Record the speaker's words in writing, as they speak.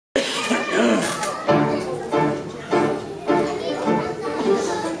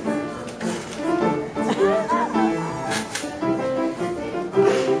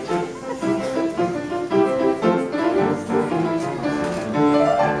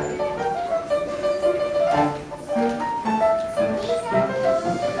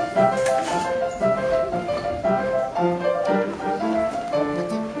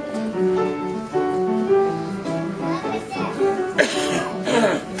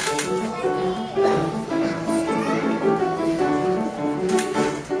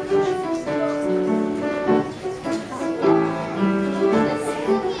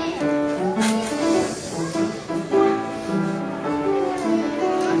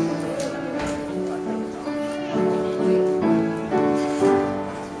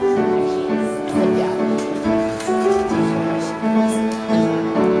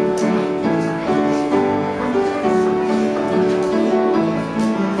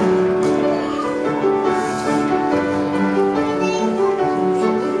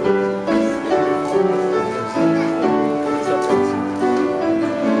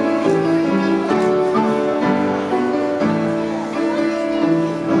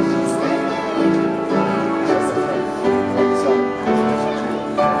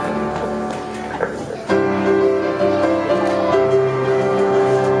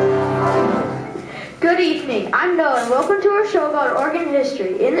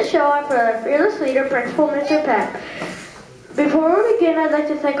history. In the show, I put our fearless leader, Principal Mr. Peck. Before we begin, I'd like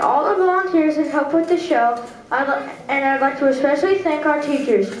to thank all the volunteers that helped with the show, and I'd like to especially thank our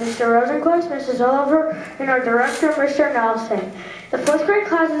teachers, Mr. Rosenquist, Mrs. Oliver, and our director, Mr. Nelson. The 4th grade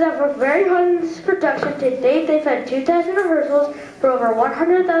classes have worked very hard on this production. To date, they've had 2,000 rehearsals for over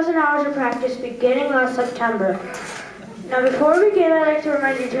 100,000 hours of practice beginning last September. Now, before we begin, I'd like to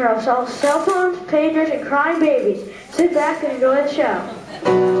remind you to turn off all cell phones, pagers, and crying babies. Sit back and enjoy the show.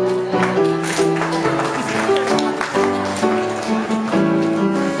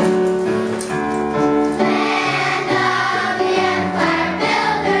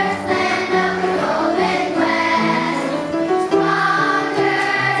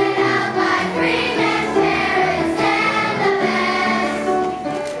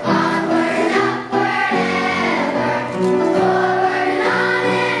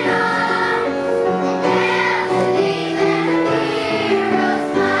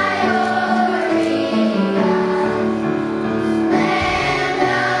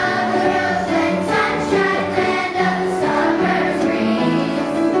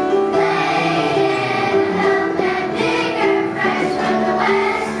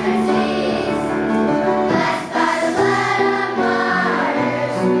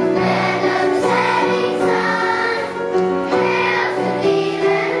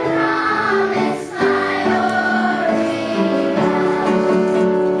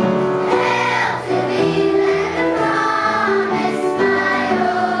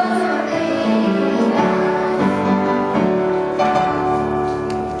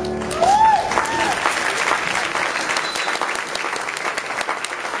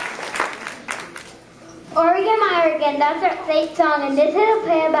 That's our state song, and this is a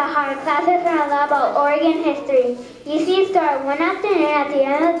play about how our classes learn a lot about Oregon history. You see, it started one afternoon at the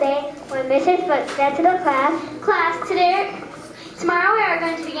end of the day when Mrs. Foote said to the class, Tomorrow we are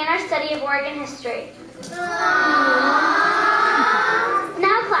going to begin our study of Oregon history. Now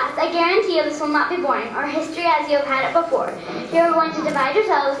class, I guarantee you this will not be boring, or history as you have had it before. You are going to divide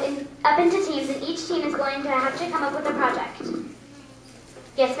yourselves up into teams, and each team is going to have to come up with a project.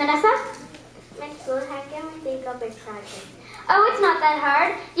 Yes, Vanessa? Oh, it's not that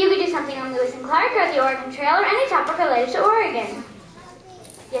hard. You could do something on Lewis and Clark or the Oregon Trail or any topic related to Oregon.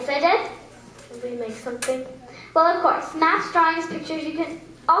 Yes, I did. Can we make something? Well, of course. Maps, drawings, pictures. You can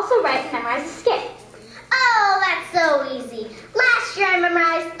also write and memorize a skit. Oh, that's so easy. Last year I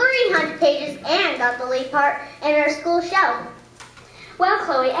memorized 300 pages and got the lead part in our school show. Well,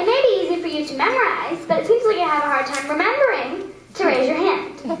 Chloe, it may be easy for you to memorize, but it seems like you have a hard time remembering to raise your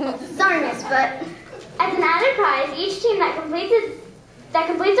hand. Sorry, Miss Foote. As an added prize, each team that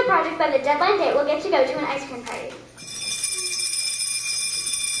completes a project by the deadline date will get to go to an ice cream party.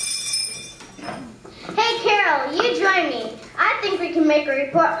 Hey, Carol, you join me. I think we can make a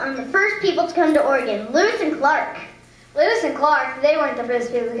report on the first people to come to Oregon, Lewis and Clark. Lewis and Clark? They weren't the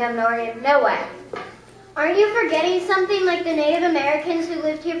first people to come to Oregon. No way. Aren't you forgetting something like the Native Americans who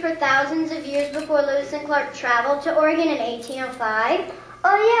lived here for thousands of years before Lewis and Clark traveled to Oregon in 1805?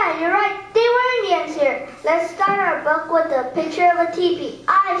 Oh yeah, you're right. They were Indians here. Let's start our book with a picture of a teepee.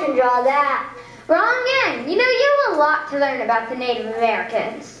 I can draw that. Wrong again. You know, you have a lot to learn about the Native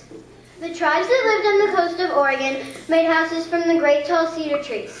Americans. The tribes that lived on the coast of Oregon made houses from the great tall cedar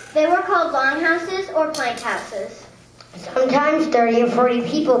trees. They were called longhouses or plank houses. Sometimes 30 or 40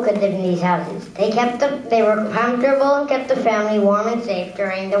 people could live in these houses. They were comfortable and kept the family warm and safe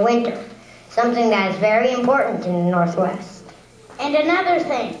during the winter, something that is very important in the Northwest. And another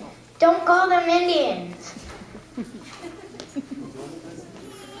thing, don't call them Indians.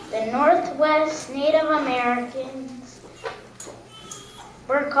 The Northwest Native Americans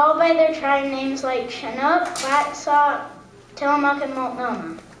were called by their tribe names like Chinook, Clatsop, Tillamook, and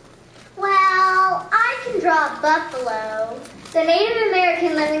Multnomah. Well, I can draw a buffalo. The Native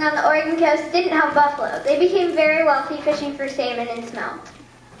American living on the Oregon coast didn't have buffalo. They became very wealthy fishing for salmon and smelt.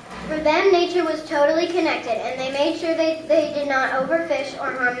 For them, nature was totally connected, and they made sure they did not overfish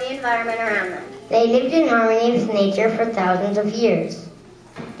or harm the environment around them. They lived in harmony with nature for thousands of years.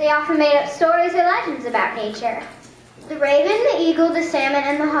 They often made up stories or legends about nature. The raven, the eagle, the salmon,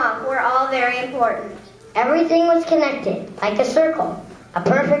 and the hawk were all very important. Everything was connected, like a circle. A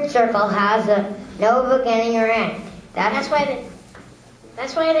perfect circle has no beginning or end. That's why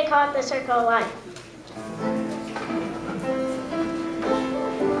they call it the circle of life.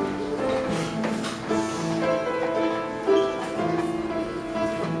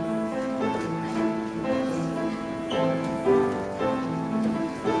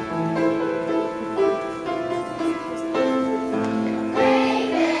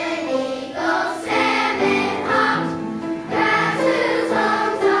 Raven, eagle, salmon, hawk, grass whose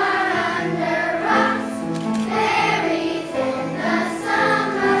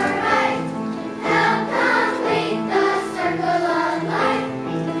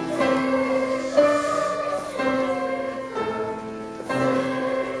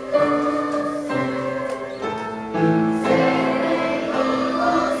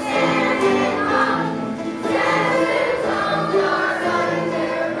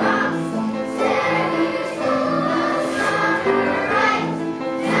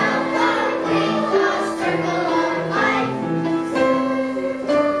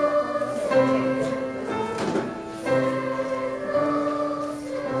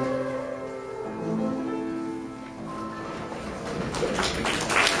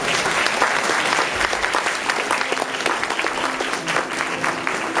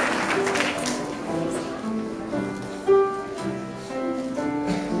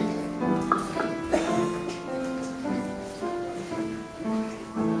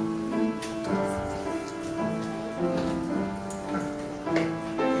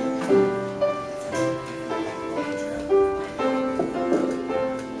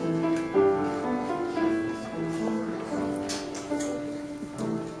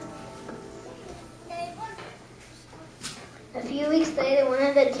few weeks later, one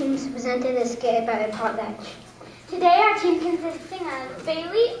of the teams presented a skit about a potlatch. Today, our team consisting of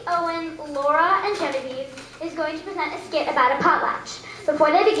Bailey, Owen, Laura, and Genevieve is going to present a skit about a potlatch. Before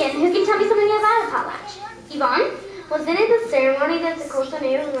they begin, who can tell me something about a potlatch? Yvonne? Wasn't it the ceremony that the coastal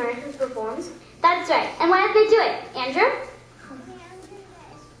Native Americans performed? That's right. And why did they do it? Andrew?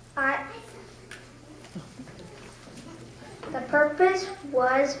 The purpose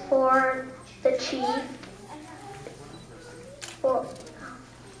was for the chief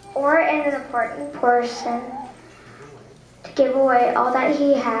or an important person to give away all that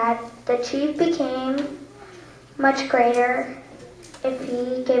he had. The chief became much greater if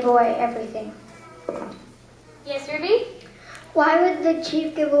he gave away everything. Yes, Ruby? Why would the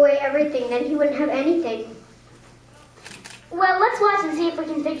chief give away everything? Then he wouldn't have anything. Well, let's watch and see if we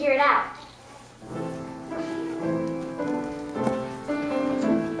can figure it out.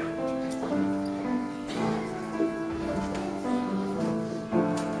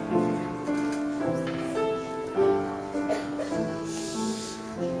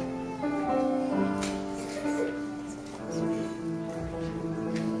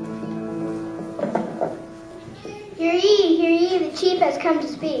 Hear ye, the chief has come to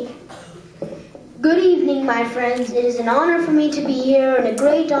speak. Good evening, my friends. It is an honor for me to be here and a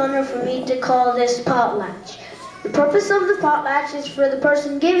great honor for me to call this potlatch. The purpose of the potlatch is for the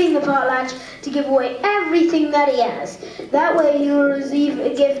person giving the potlatch to give away everything that he has. That way he will receive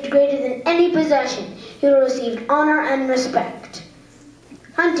a gift greater than any possession. He will receive honor and respect.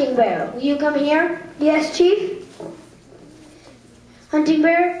 Hunting Bear, will you come here? Yes, chief? Hunting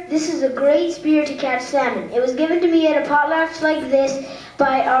Bear, this is a great spear to catch salmon. It was given to me at a potlatch like this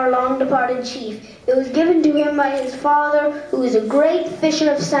by our long-departed chief. It was given to him by his father, who is a great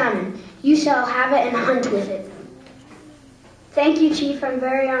fisher of salmon. You shall have it and hunt with it. Thank you, chief. I'm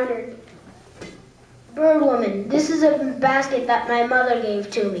very honored. Bird woman, this is a basket that my mother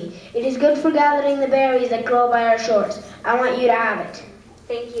gave to me. It is good for gathering the berries that grow by our shores. I want you to have it.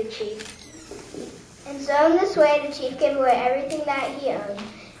 Thank you, chief. And so in this way, the chief gave away everything that he owned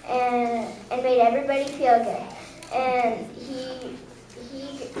and made everybody feel good. And he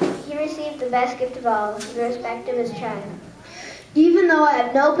received the best gift of all, the respect of his tribe. Even though I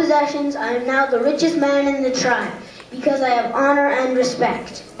have no possessions, I am now the richest man in the tribe, because I have honor and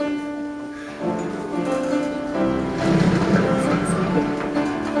respect.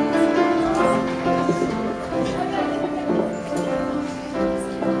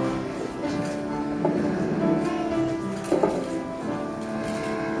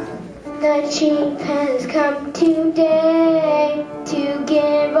 The chief has come today to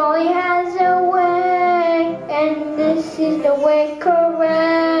give all he has away, and this is the way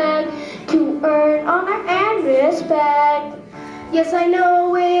correct to earn honor and respect. Yes, I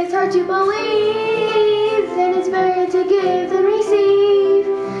know it's hard to believe that it's better to give than receive.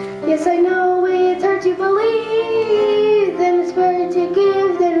 Yes, I know it's hard to believe that it's better to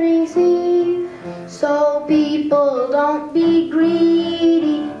give than receive. So people, don't be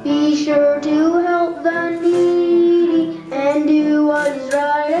greedy. Be sure to help the needy and do what is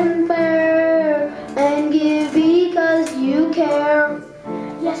right and fair and give because you care.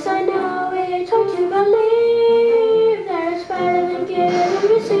 Yes, I know it's hard to believe that it's better than give and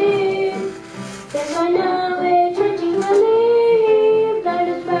receive. Yes, I know it's hard to believe that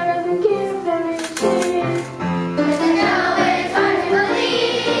it's better than give than receive. Yes, I know it's hard to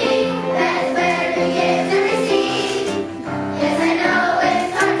believe that it's better to give than receive. Yes, I know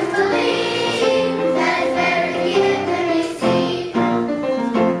it's hard to believe that it's better to give than receive.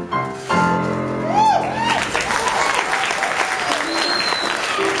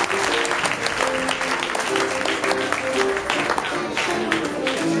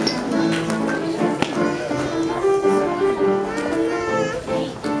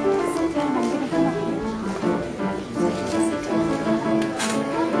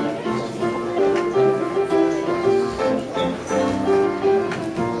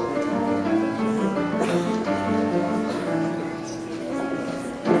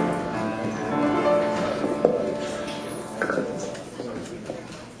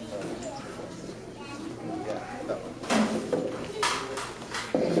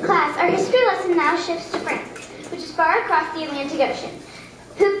 Class, our history lesson now shifts to France, which is far across the Atlantic Ocean.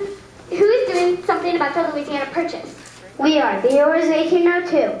 Who is doing something about the Louisiana Purchase? We are. The year was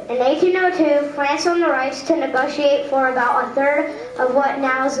 1802. In 1802, France won the rights to negotiate for about a third of what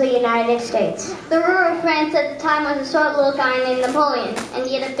now is the United States. The ruler of France at the time was a short little guy named Napoleon, and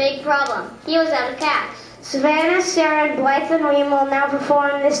he had a big problem. He was out of cash. Savannah, Sarah, Blythe, and William will now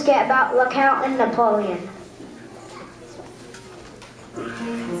perform this skit about LeCount and Napoleon.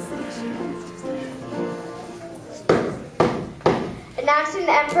 announcing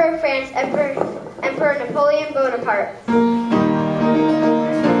the Emperor of France, Emperor Napoleon Bonaparte.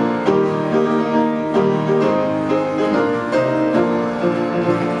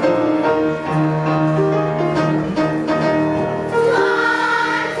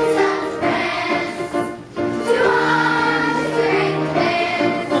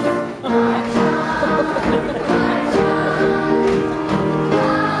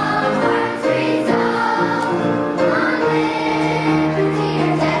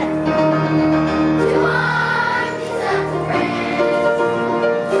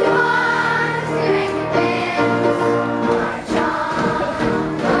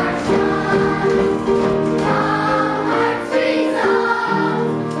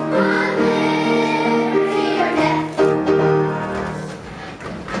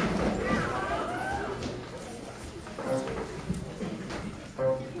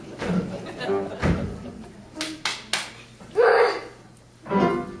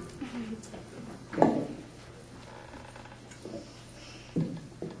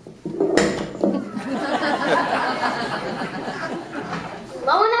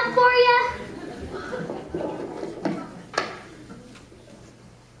 Low enough for ya?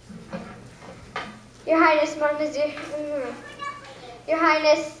 Your Highness, Your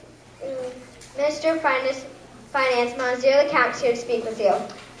Highness, Minister of Finance, Monsieur the Count is here to speak with you.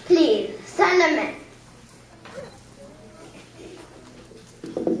 Please, send them in.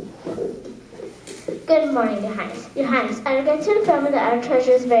 Good morning, Your Highness. Your Highness, I regret to inform you that our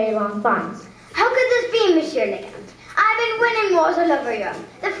treasure is very long funds. How could this be, Monsieur le Count? I've been winning wars all over Europe.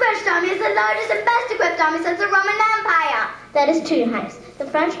 The French army is the largest and best equipped army since the Roman Empire. That is true, Your Highness. The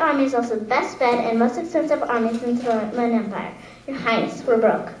French army is also the best fed and most expensive army since the Roman Empire. Your Highness, we're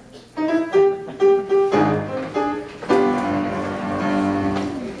broke.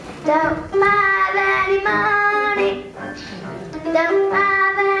 Don't have any money. Don't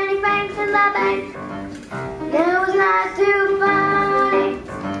have any francs in the bank. No, it's not too funny.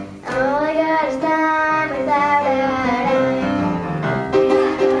 All I got is time without a dime.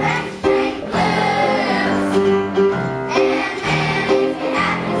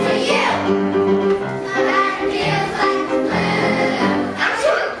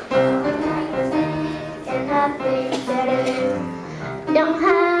 Don't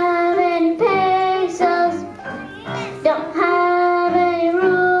have any pesos. Don't have any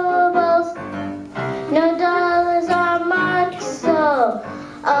rubles. No dollars or marks, so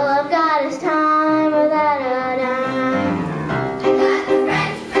all I've got is time without a dime. I got the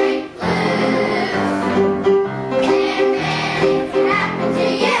French franc blues. And anything can happen to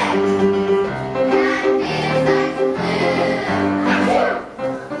you. Kind feels like the blues.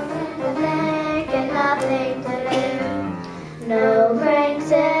 Bank and nothing to do. No francs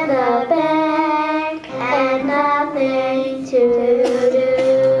in the bank and nothing to do.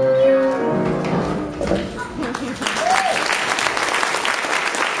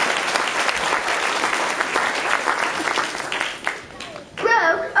 Bro,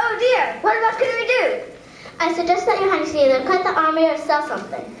 oh dear, what can we do? I suggest that Your Highness either cut the army or sell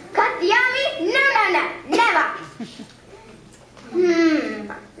something. Cut the army? No, never.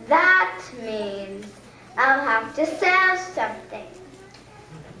 That means I'll have to sell something.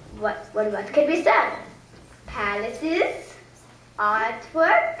 What could we sell? Palaces?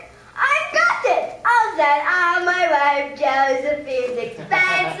 Artwork? I got it! I'll sell all my wife Josephine's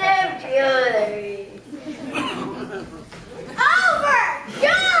expensive jewelry. Over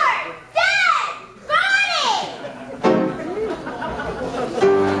your dead body!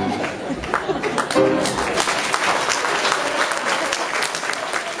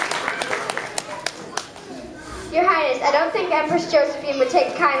 Your Highness, I don't think Empress Josephine would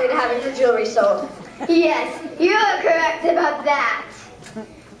take kindly to having her jewelry sold. Yes, you are correct about that.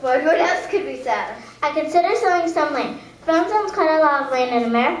 What else could we sell? I consider selling some land. France owns quite a lot of land in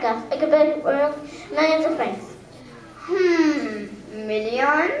America. It could be worth millions of francs.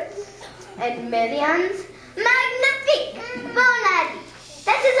 Millions and millions? Magnifique! Bon idea.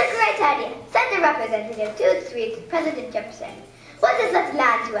 That is a great idea. Send a representative to the suite, President Jefferson. What is that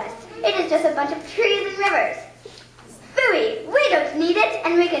land to us? It is just a bunch of trees and rivers. Phooey, we don't need it,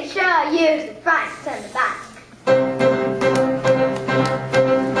 and we can sure use the francs on the back.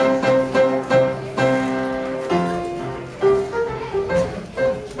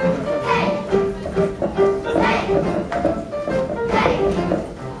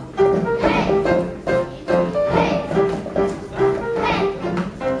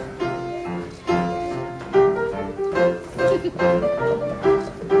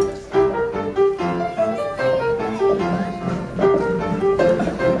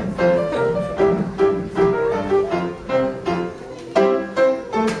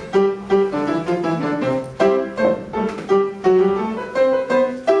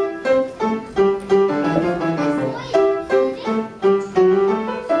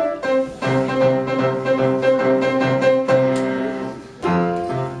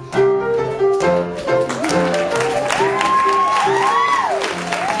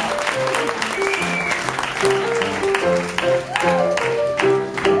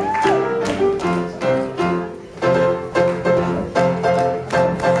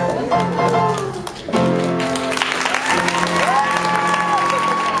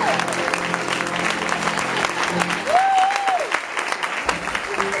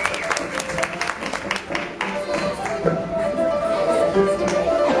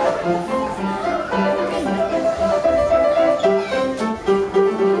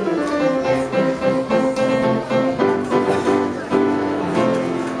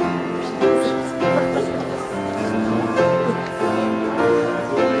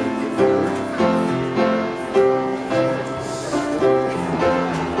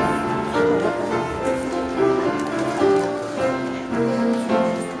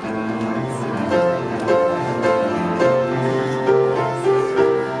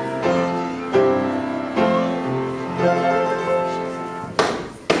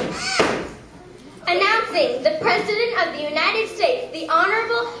 the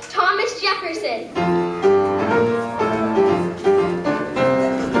Honorable Thomas Jefferson.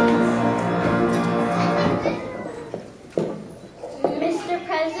 Mr.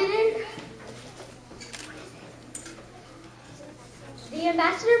 President, the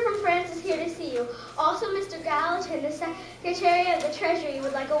ambassador from France is here to see you. Also, Mr. Gallatin, the Secretary of the Treasury,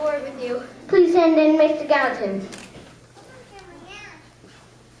 would like a word with you. Please send in Mr. Gallatin.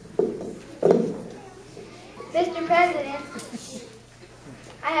 Mr. President,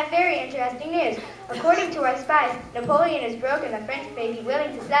 I have very interesting news. According to our spies, Napoleon is broke and the French may be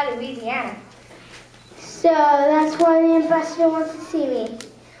willing to sell Louisiana. So that's why the ambassador wants to see me.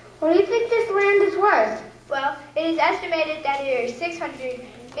 What do you think this land is worth? Well, it is estimated that there are 600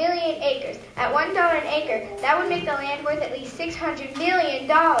 million acres. At $1 an acre, that would make the land worth at least $600 million.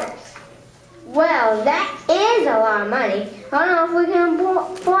 Well, that is a lot of money. I don't know if we can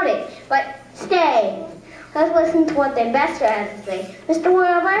afford it, but stay. Let's listen to what the ambassador has to say. Mr.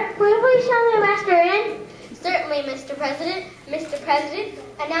 Wilbur, will you please show the ambassador in? Certainly, Mr. President. Mr. President,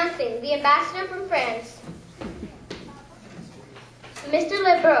 announcing the ambassador from France, Mr.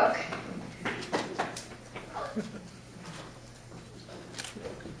 LeBrook.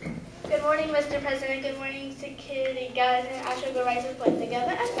 Good morning, Mr. President. Good morning, Security Guards, and I shall go right to the point. The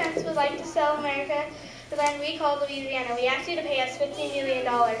government of France would like to sell America the land we call Louisiana. We ask you to pay us $15 million.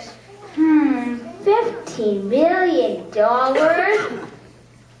 $15 million?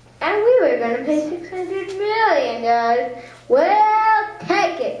 And we were going to pay $600 million. Well,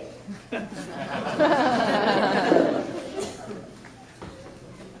 take it.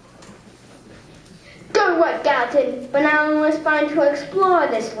 Good work, Gallatin. But now we must find to explore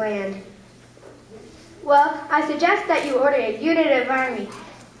this land. Well, I suggest that you order a unit of army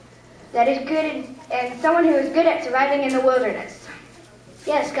that is good and someone who is good at surviving in the wilderness.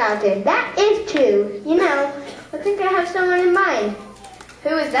 Yes, Gallatin, that is true. You know, I think I have someone in mind.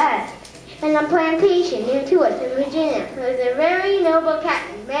 Who is that? In a plantation near to us in Virginia, there's a very noble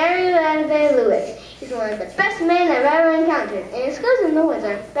captain, Meriwether Lewis. He's one of the best men I've ever encountered, and his skills in the woods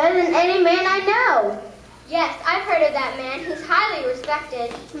are better than any man I know. Yes, I've heard of that man. He's highly respected.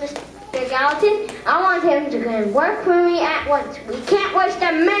 Mr. Gallatin, I want him to come and work for me at once. We can't waste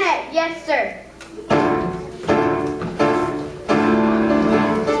a minute. Yes, sir.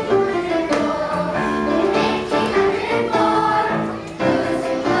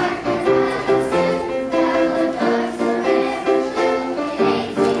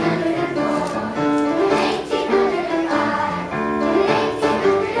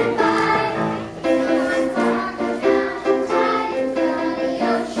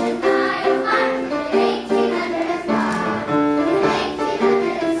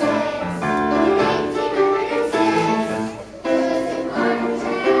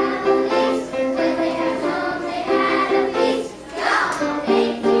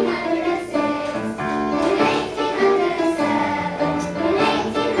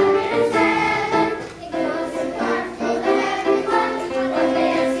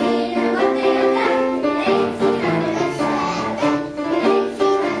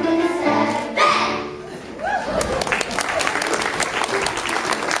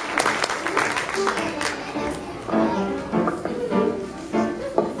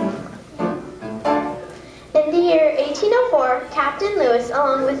 Captain Lewis,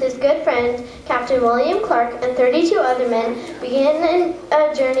 along with his good friend, Captain William Clark, and 32 other men, began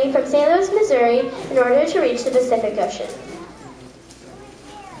a journey from St. Louis, Missouri, in order to reach the Pacific Ocean.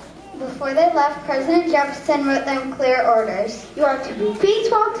 Before they left, President Jefferson wrote them clear orders. You are to be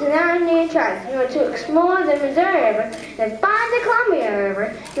peaceful to non-Indian tribes. You are to explore the Missouri River and find the Columbia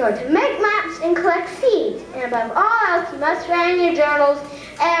River. You are to make maps and collect seeds. And above all else, you must write in your journals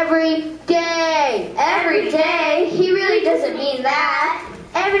every day. Every day? He really doesn't mean that.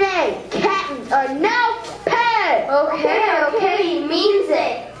 Every day. Captains are no pay. Okay, he means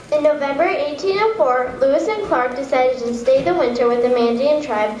it. In November 1804, Lewis and Clark decided to stay the winter with the Mandan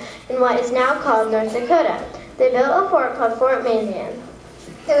tribe in what is now called North Dakota. They built a fort called Fort Mandan.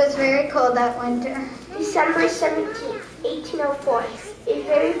 It was very cold that winter. December 17, 1804, a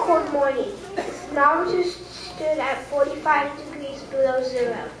very cold morning. The thermometer stood at 45 degrees below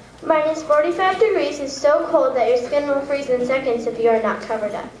zero. Minus 45 degrees is so cold that your skin will freeze in seconds if you are not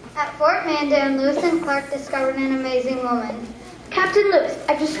covered up. At Fort Mandan, Lewis and Clark discovered an amazing woman. Captain Lewis,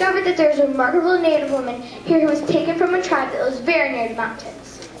 I've discovered that there's a remarkable native woman here who was taken from a tribe that lives very near the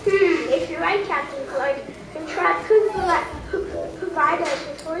mountains. If you're right, Captain Clark, the tribe could provide us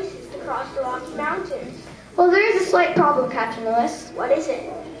with horses to cross the Rocky Mountains. Well, there is a slight problem, Captain Lewis. What is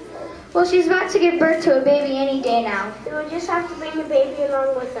it? Well, she's about to give birth to a baby any day now. We will just have to bring the baby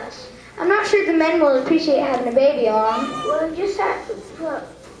along with us. I'm not sure the men will appreciate having a baby along. Well, we just have to get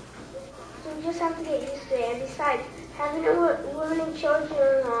used to it. And besides, having a women and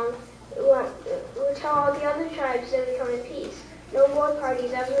children along will tell all the other tribes that we come in peace. No more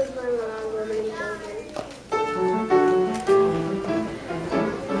parties ever bring along women and children.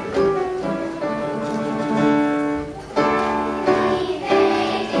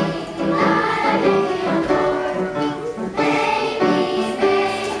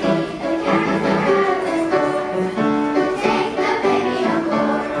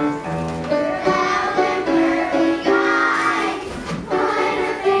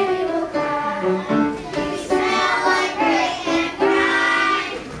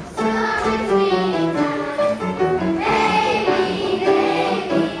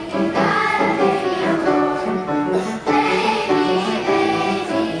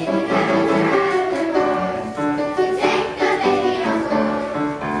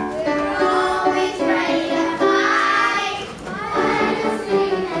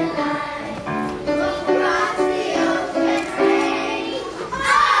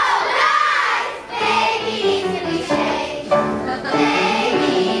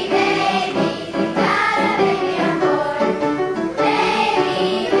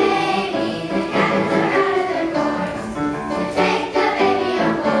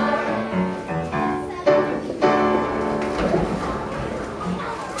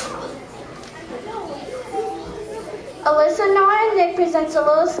 Alyssa, Noah, and Nick presents a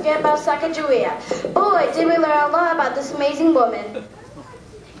little skit about Sacagawea. Boy, did we learn a lot about this amazing woman.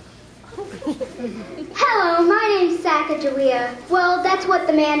 Hello, my name's Sacagawea. Well, that's what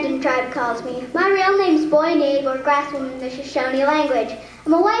the Mandan tribe calls me. My real name's Boy Nabe, or Grasswoman in the Shoshone language.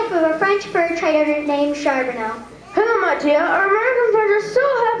 I'm a wife of a French fur trader named Charbonneau. Hello, my dear. Our American friends are so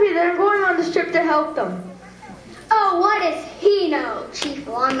happy that I'm going on this trip to help them. Oh, what does he know, Chief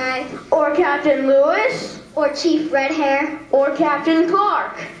Longknife? Or Captain Lewis. Or Chief Red Hair? Or Captain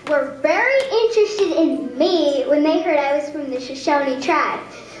Clark. Were very interested in me when they heard I was from the Shoshone tribe.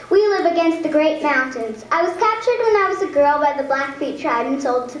 We live against the Great Mountains. I was captured when I was a girl by the Blackfeet tribe and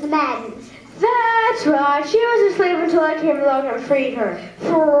sold to the Maddens. That's right. She was a slave until I came along and freed her.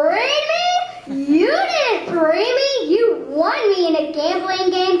 Freed me? You didn't free me. You won me in a gambling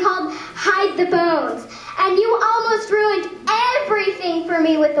game called Hide the Bones. And you almost ruined everything for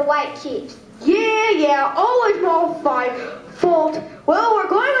me with the White Chiefs. Yeah, always my fault. Well, we're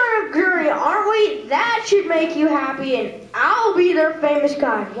going on a journey, aren't we? That should make you happy, and I'll be their famous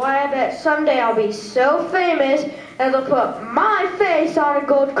guide. Why, I bet someday I'll be so famous that they'll put my face on a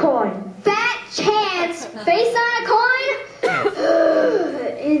gold coin. Fat chance! Face on a coin?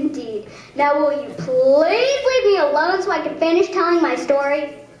 Indeed. Now, will you please leave me alone so I can finish telling my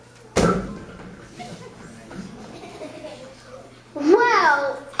story?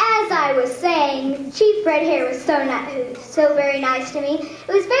 Well, as I was saying, Chief Red Hair was so very nice to me. It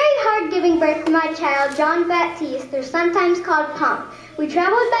was very hard giving birth to my child, John Baptiste, or sometimes called Pump. We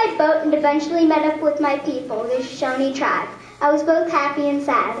traveled by boat and eventually met up with my people, the Shoshone tribe. I was both happy and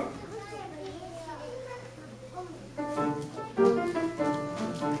sad.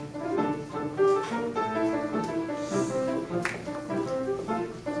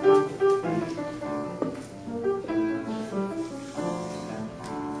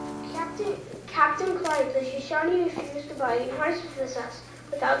 Captain Clive, the Shoshone refused to buy any horses with us.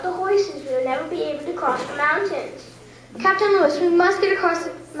 Without the horses, we would never be able to cross the mountains. Captain Lewis, we must get across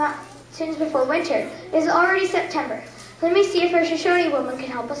the mountains before winter. It is already September. Let me see if our Shoshone woman can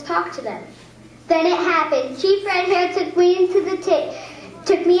help us talk to them. Then it happened. Chief Red Hair took me into the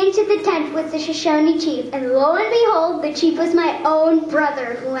tent with the Shoshone chief, and lo and behold, the chief was my own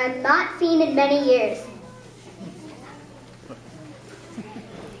brother, who I had not seen in many years.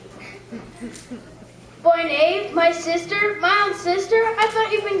 Boy Nave, my sister, my own sister? I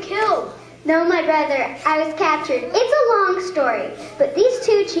thought you'd been killed. No, my brother, I was captured. It's a long story, but these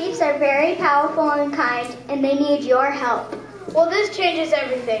two chiefs are very powerful and kind, and they need your help. Well, this changes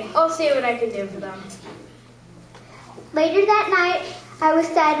everything. I'll see what I can do for them. Later that night, I was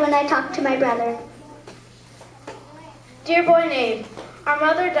sad when I talked to my brother. Dear Boy Nave, our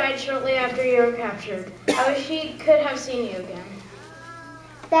mother died shortly after you were captured. I wish she could have seen you again.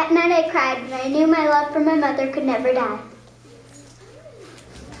 That night I cried, and I knew my love for my mother could never die.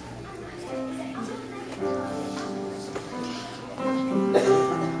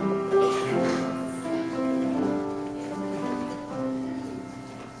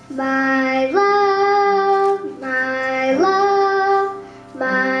 My love, my love,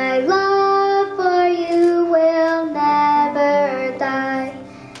 my love for you will never die.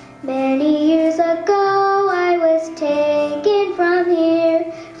 Many years ago I was taken from here,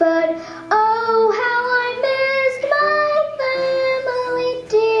 but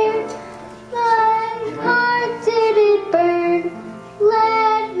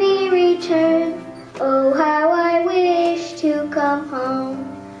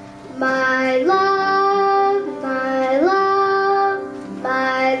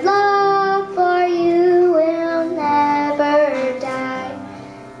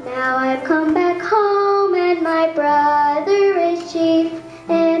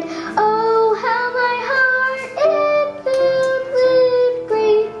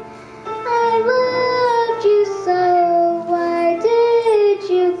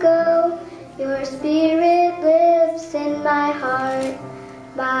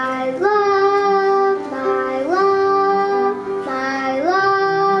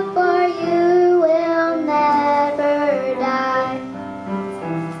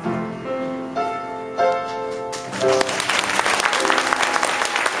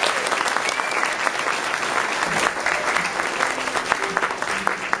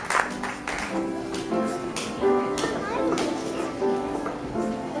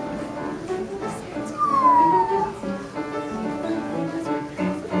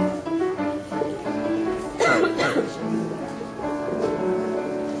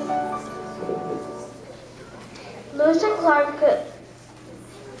Lewis and Clark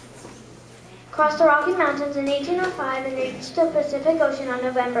crossed the Rocky Mountains in 1805 and reached the Pacific Ocean on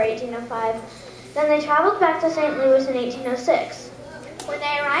November 1805. Then they traveled back to St. Louis in 1806. When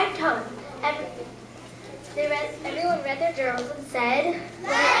they arrived home, everyone read their journals and said,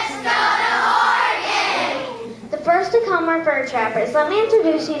 Let's go to Oregon! The first to come were fur trappers. Let me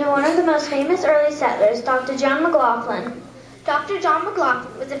introduce you to one of the most famous early settlers, Dr. John McLaughlin. Dr. John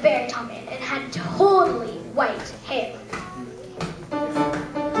McLaughlin was a very tall man and had totally white hair.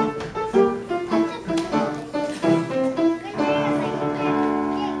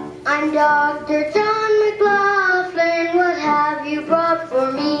 I'm Dr. John McLaughlin, what have you brought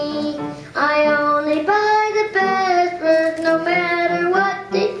for me? I only buy the best furs, no matter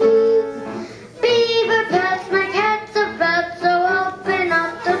what they do. Beaver pelts, my cats are felt, so open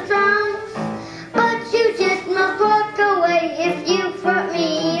up the trunks. But you just must walk away if you brought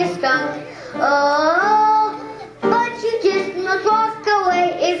me a skunk. Oh, but you just must walk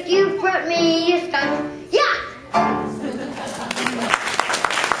away if you brought me a skunk. Yeah!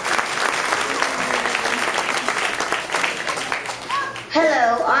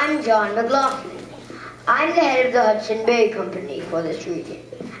 Hello, I'm John McLaughlin. I'm the head of the Hudson Bay Company for this region.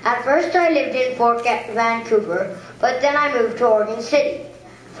 At first I lived in Fort Vancouver, but then I moved to Oregon City.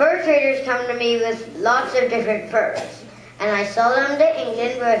 Fur traders come to me with lots of different furs, and I sell them to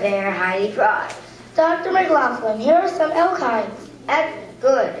England where they are highly prized. Dr. McLaughlin, here are some elk hides. That's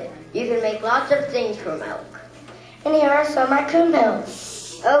good. You can make lots of things from elk. And here are some raccoon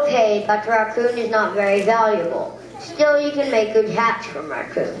pelts. Okay, but raccoon is not very valuable. Still, you can make good hats from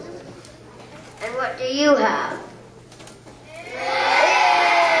raccoon. And what do you have?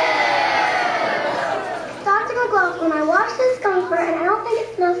 Dr. McLaughlin, I washed this skunk fur and I don't think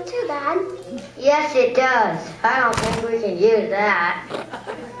it smells too bad. Yes, it does. I don't think we can use that.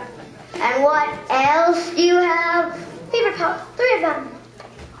 And what else do you have? Beaver pelts, 3 of them.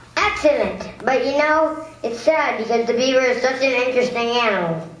 Excellent. But you know, it's sad because the beaver is such an interesting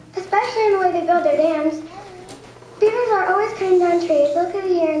animal. Especially in the way they build their dams. Beavers are always cutting down trees. Look over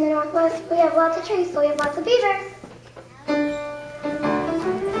here in the northwest. We have lots of trees, so we have lots of beavers.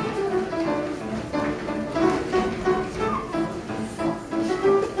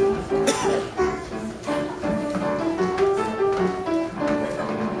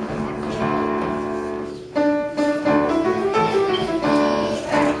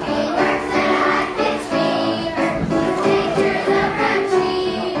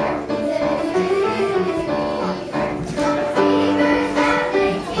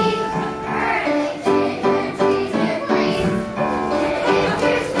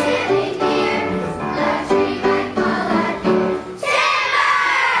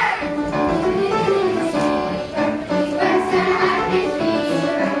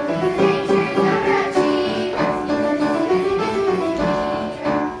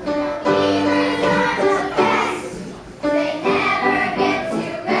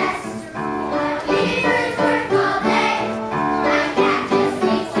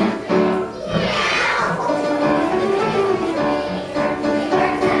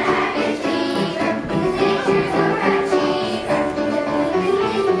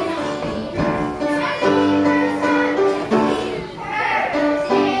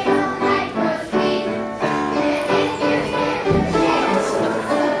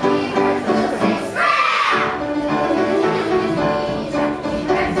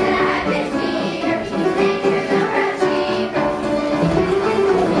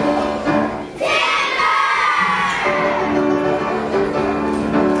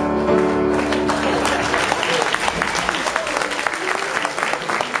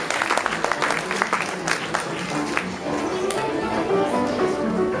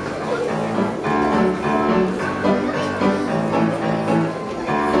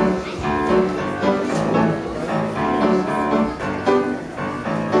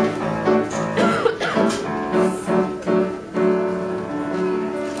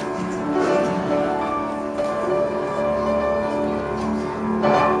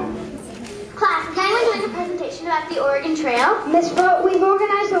 About the Oregon Trail. Miss Vogt, we've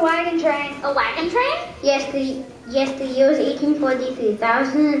organized a wagon train. A wagon train? Yes, the year was 1843.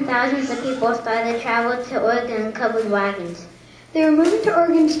 Thousands and thousands of people started to travel to Oregon in covered wagons. They were moving to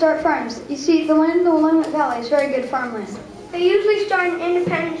Oregon to start farms. You see, the land in the Willamette Valley is very good farmland. They usually start in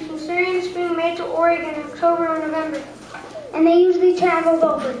Independence from cereals being made to Oregon in October or November. And they usually traveled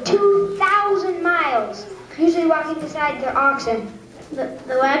over 2,000 miles, usually walking beside their oxen.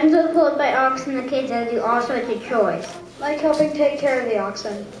 The wagons are pulled by oxen and the kids that do all sorts of chores. Like helping take care of the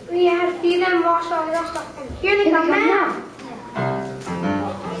oxen. We had to feed them, wash all the rest off, and here they come now.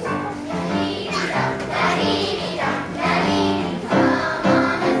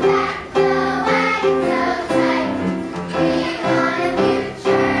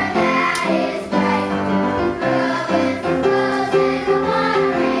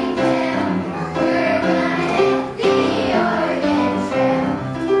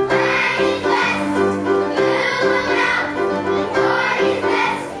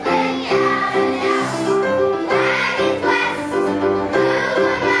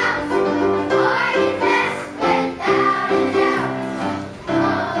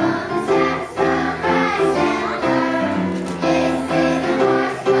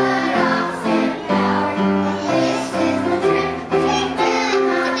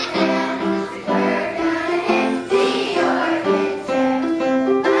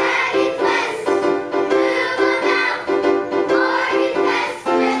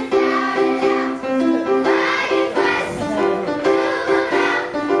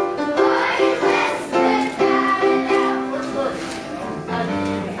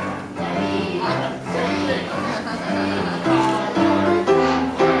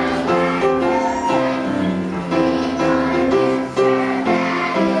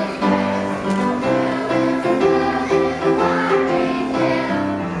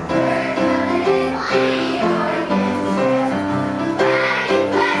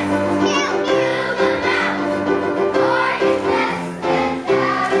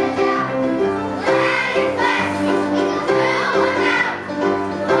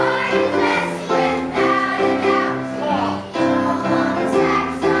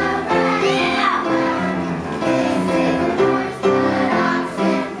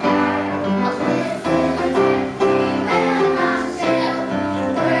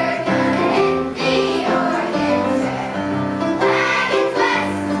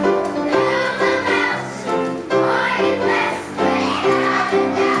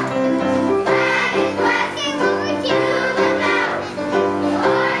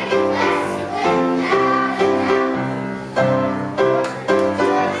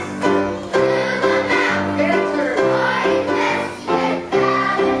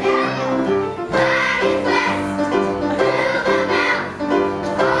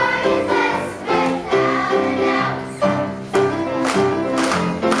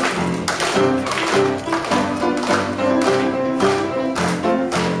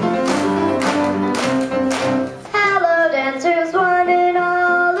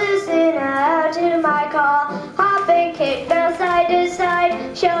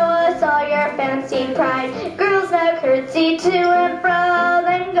 to and fro,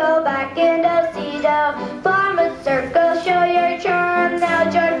 then go back in do-si-do. Form a circle, show your charm, now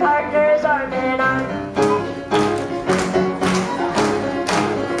join partners arm in arm.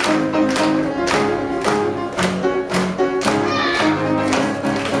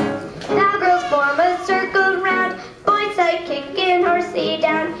 Now girls form a circle round, boys side kicking horsey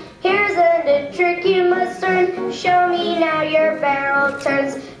down. Here's a new trick you must learn, show me now your barrel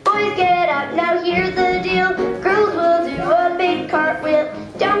turns. Boys get up, now here's the deal, girls will do a big cartwheel.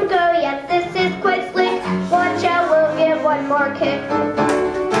 Don't go yet, this is quite slick, watch out, we'll give one more kick.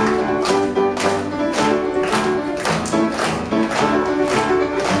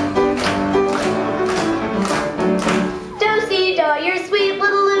 Do-si-do, your sweet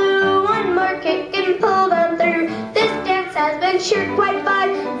little Lou, one more kick and pull them through. This dance has been sure quite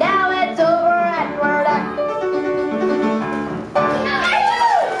fun, now it's over and we're done.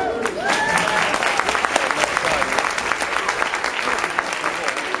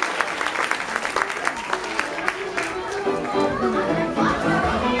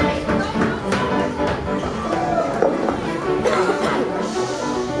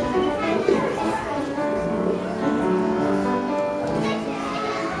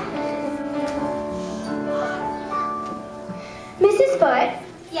 Mrs. Foote,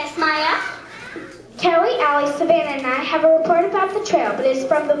 Yes, Maya? Kelly, Allie, Savannah, and I have a report about the trail, but it's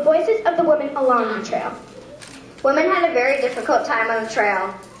from the voices of the women along the trail. Women had a very difficult time on the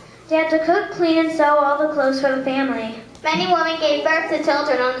trail. They had to cook, clean, and sew all the clothes for the family. Many women gave birth to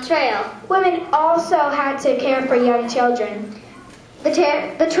children on the trail. Women also had to care for young children. The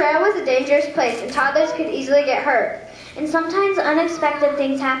trail was a dangerous place and toddlers could easily get hurt. And sometimes unexpected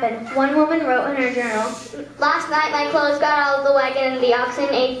things happen. One woman wrote in her journal, Last night my clothes got out of the wagon and the oxen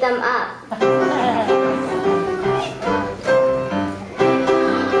ate them up.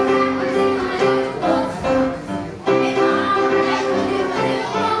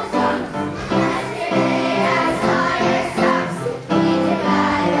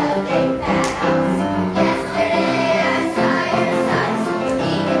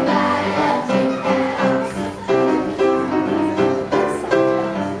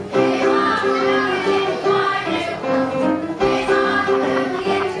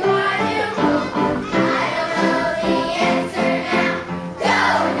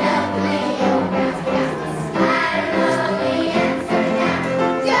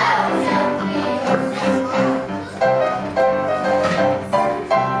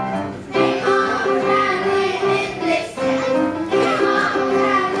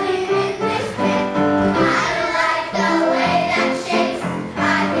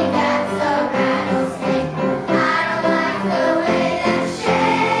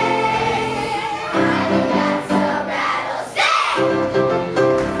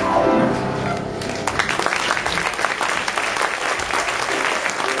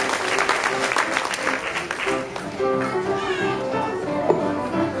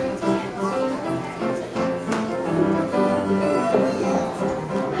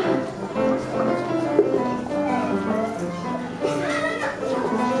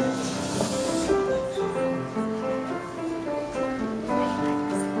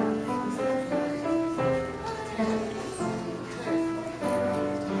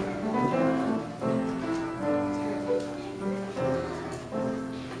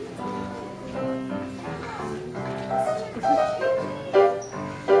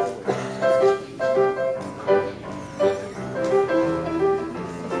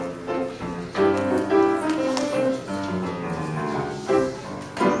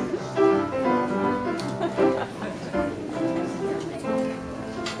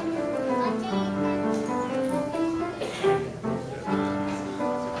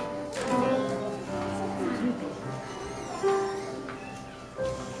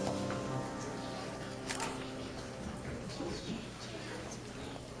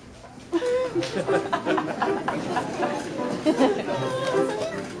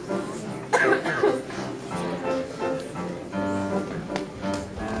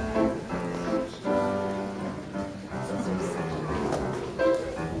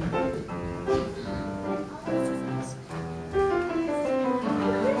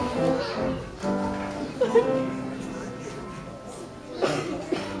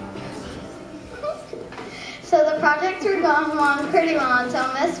 So the projects were going along pretty well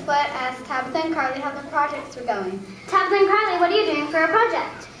until Miss Foote asked Tabitha and Carly how the projects were going. Tabitha and Carly, what are you doing for a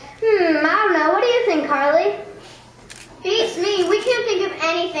project? I don't know. What do you think, Carly? Beats me. We can't think of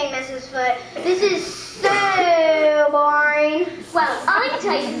anything, Mrs. Foote. This is so boring. Well, all I can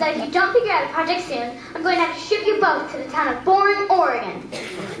tell you is that if you don't figure out a project soon, I'm going to have to ship you both to the town of Boring, Oregon.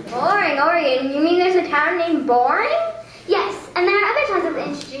 Boring, Oregon? You mean there's a town named Boring? Yes, and there are other tons of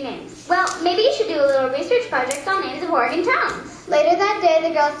interesting names. Well, maybe you should do a little research project on names of Oregon towns. Later that day,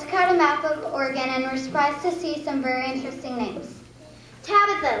 the girls took out a map of Oregon and were surprised to see some very interesting names.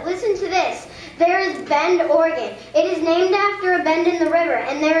 Tabitha, listen to this. There is Bend, Oregon. It is named after a bend in the river.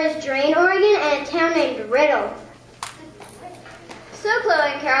 And there is Drain, Oregon, and a town named Riddle. So,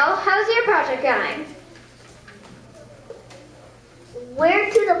 Chloe and Carol, how's your project going? We're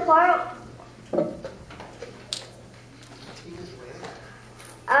to the part.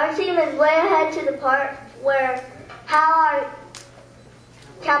 Our team is way ahead to the part where how our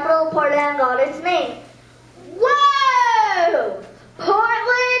capital Portland got its name. Whoa!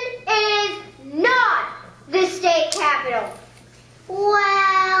 Portland is not the state capital.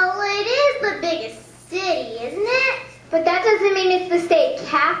 Well, it is the biggest city, isn't it? But that doesn't mean it's the state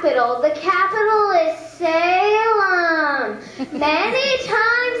capital. The capital is Salem. Many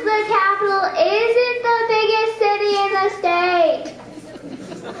times the capital isn't the biggest city in the state.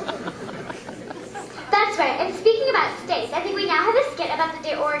 That's right, and speaking about states, I think we now have a skit about the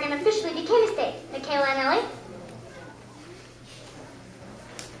day Oregon officially became a state. Michaela and Ellie?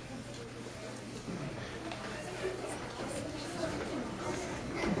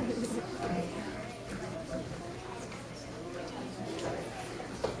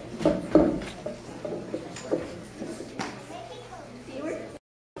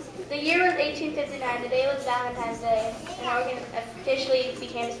 The year was 1859. The day was Valentine's Day, and Oregon officially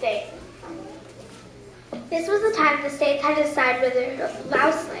became a state. This was the time the states had to decide whether to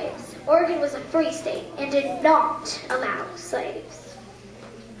allow slaves. Oregon was a free state and did not allow slaves.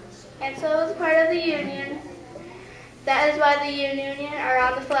 And so it was part of the Union. That is why the Union are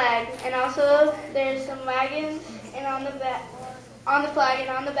on the flag. And also there's some wagons and on the flag, and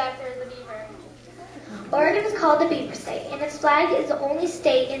on the back there's a beaver. Oregon is called the Beaver State, and its flag is the only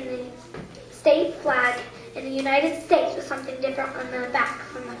state in the state flag in the United States with something different on the back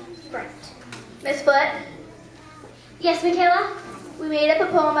from the front. Miss Foot, Yes, Michaela? we made up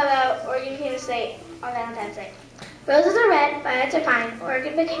a poem about Oregon became a state on Valentine's Day. Roses are red, violets are fine.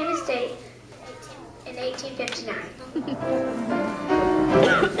 Oregon became a state in 1859.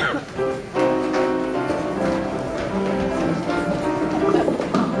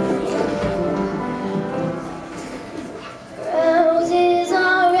 Roses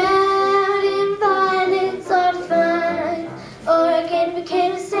are red and violets are fine. Oregon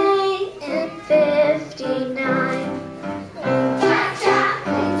became a state in 59.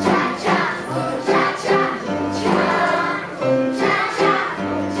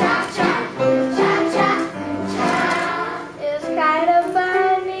 It's kind of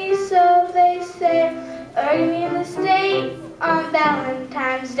funny, so they say, Oregon became a state on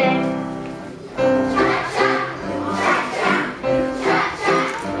Valentine's Day.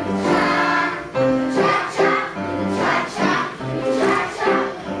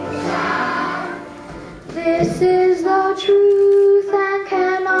 This is the truth and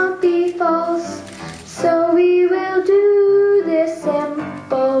cannot be false, so we will do this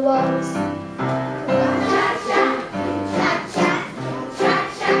simple waltz.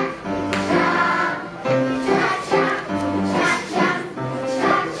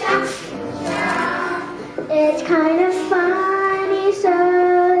 It's kind of funny, so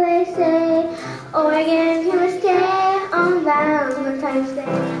they say, Oregon can stay on Valentine's Day.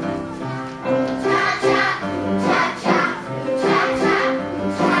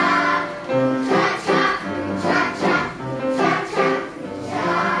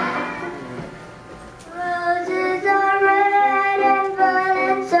 Roses are red and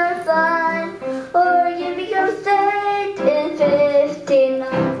violets are fine. Oregon becomes state in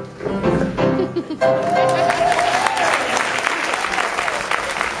 59.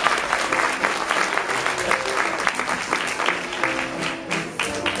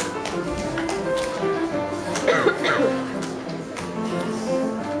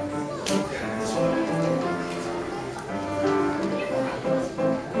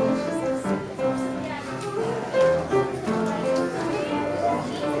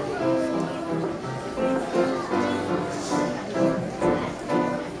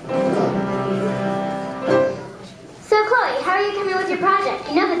 So, Chloe, how are you coming with your project?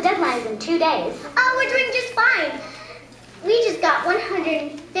 You know the deadline is in 2 days. Oh, we're doing just fine. We just got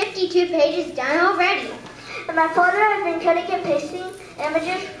 152 pages done already. And my father has been cutting and pasting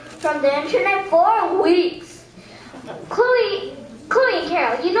images from the internet for weeks. Chloe and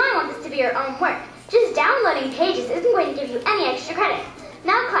Carol, you know I want this to be your own work. Just downloading pages isn't going to give you any extra credit.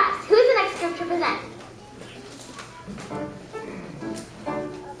 Now, class, who is the next group to present?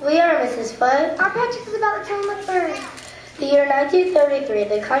 We are Mrs. Flood. Our project is about the town of birds. The year 1933,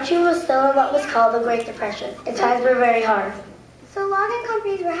 the country was still in what was called the Great Depression, and times were very hard. So logging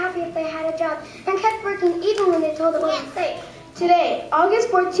companies were happy if they had a job and kept working even when they told it wasn't safe. Today, August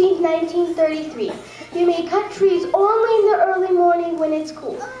 14th, 1933, you may cut trees only in the early morning when it's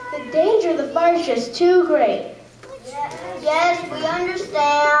cool. The danger of the fire is just too great. Yes, we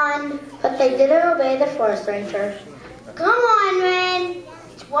understand. But they didn't obey the forest rangers. Come on, Ren.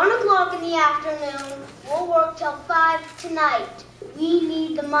 It's 1 o'clock in the afternoon. We'll work till 5 tonight. We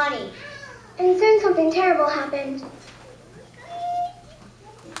need the money. And soon something terrible happened.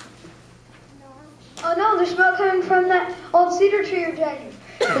 Oh no, there's smoke coming from that old cedar tree you're dragging.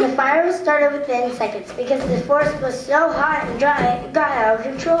 And the fire was started within seconds because the forest was so hot and dry it got out of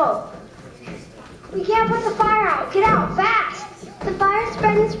control. We can't put the fire out. Get out, fast! The fire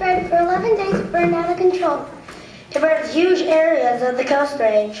spread and spread for 11 days and burned out of control. It burned huge areas of the coast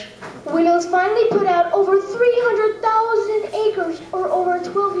range. When it was finally put out, over 300,000 acres or over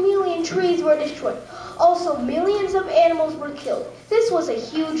 12 million trees were destroyed. Also, millions of animals were killed. This was a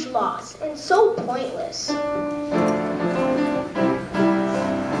huge loss and so pointless.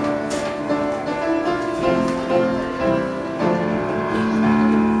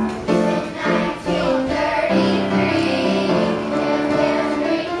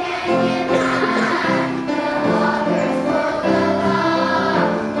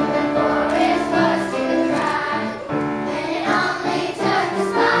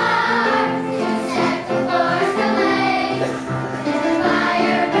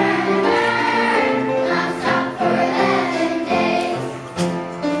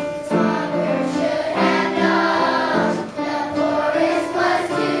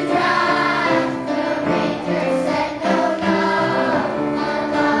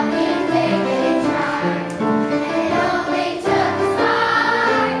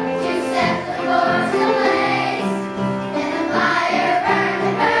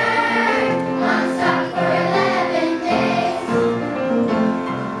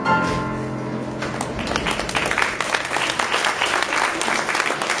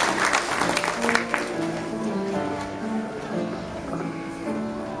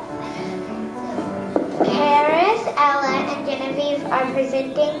 are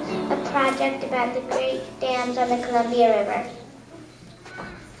presenting a project about the great dams on the Columbia River.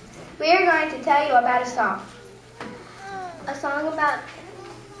 We are going to tell you about a song. A song about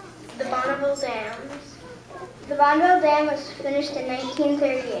the Bonneville Dams. The Bonneville Dam was finished in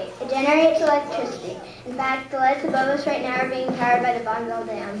 1938. It generates electricity. In fact, the lights above us right now are being powered by the Bonneville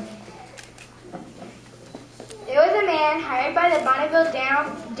Dam. There was a man hired by the Bonneville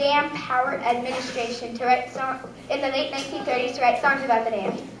Dam Power Administration to write in the late 1930s to write songs about the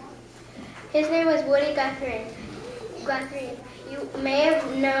dam. His name was Woody Guthrie. You may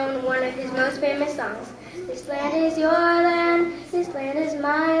have known one of his most famous songs. This land is your land, this land is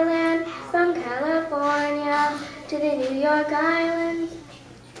my land, from California to the New York Islands.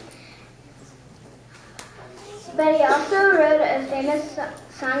 But he also wrote a famous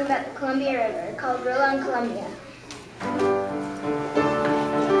song about the Columbia River called Roll on Columbia.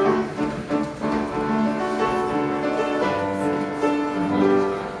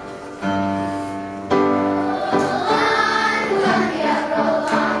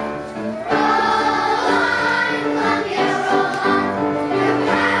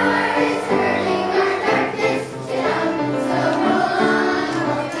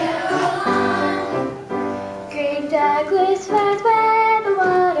 Douglas flies where the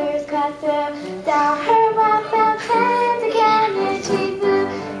waters cut through, down her rock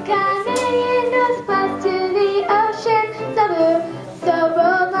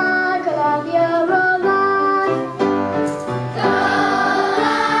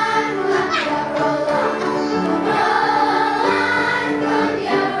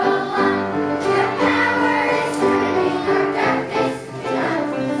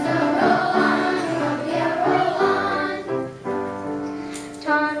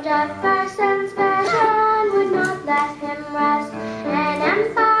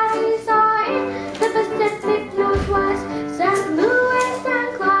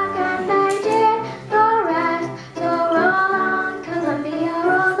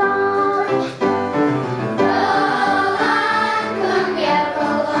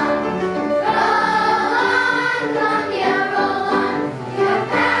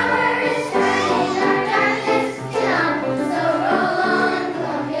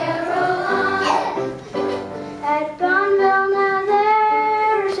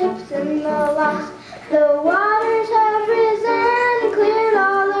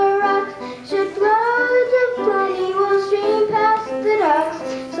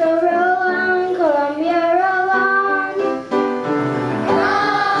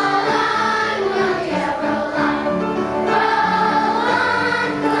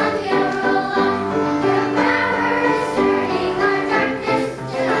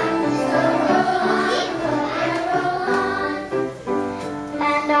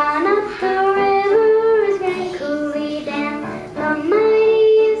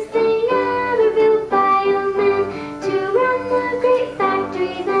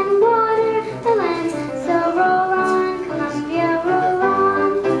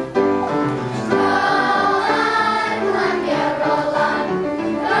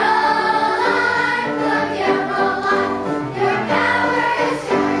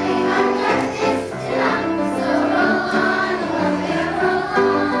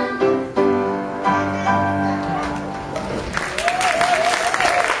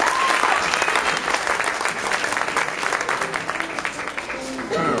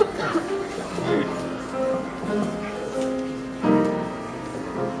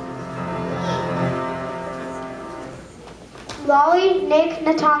Kelly, Nick,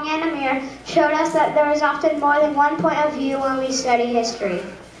 Natanya, and Amir showed us that there is often more than one point of view when we study history.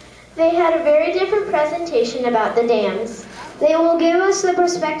 They had a very different presentation about the dams. They will give us the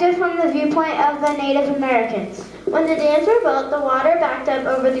perspective from the viewpoint of the Native Americans. When the dams were built, the water backed up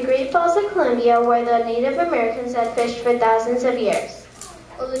over the Great Falls of Columbia where the Native Americans had fished for thousands of years.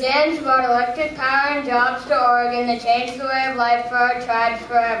 Well, the dams brought electric power and jobs to Oregon that changed the way of life for our tribes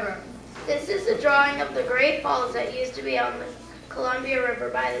forever. This is a drawing of the Great Falls that used to be on the Columbia River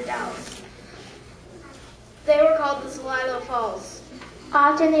by the Dalles. They were called the Salado Falls.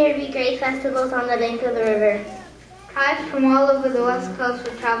 Often there would be great festivals on the bank of the river. Tribes from all over the West Coast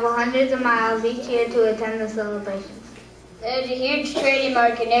would travel hundreds of miles each year to attend the celebrations. There's a huge trading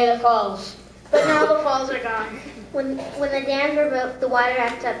market near the falls. But now the falls are gone. When the dams were built, the water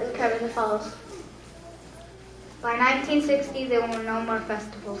backed up and covered the falls. By 1960, there were no more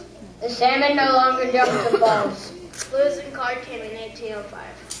festivals. The salmon no longer jumped the falls. Lewis and Clark came in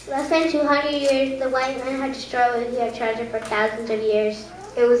 1805. Less than 200 years, the white men had destroyed what we had treasured for thousands of years.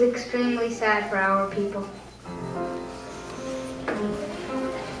 It was extremely sad for our people.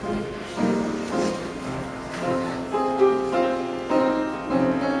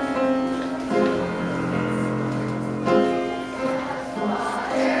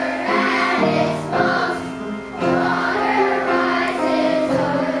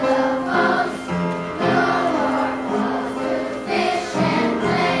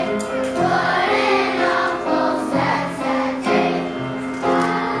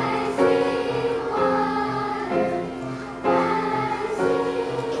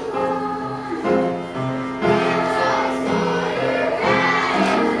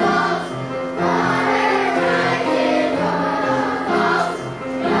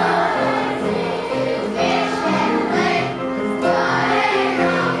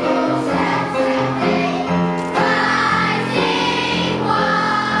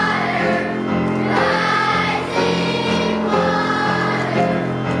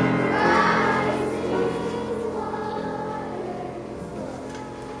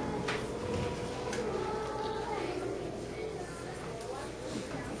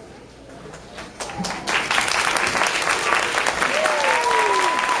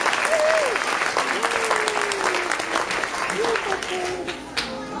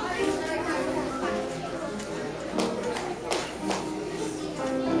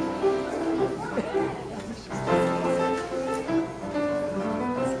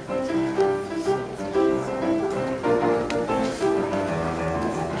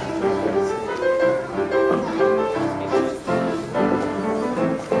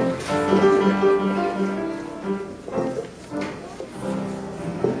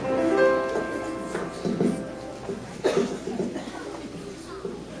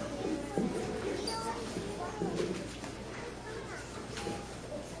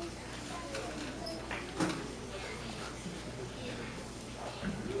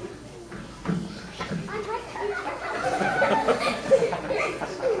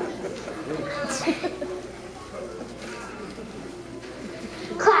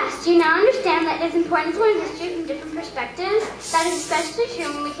 Class, do you now understand that it is important to learn history from different perspectives? That is especially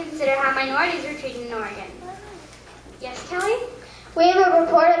true when we consider how minorities are treated in Oregon. Yes, Kelly? We have a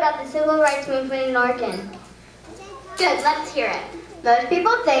report about the civil rights movement in Oregon. Good, let's hear it. Most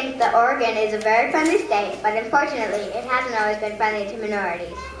people think that Oregon is a very friendly state, but unfortunately, it hasn't always been friendly to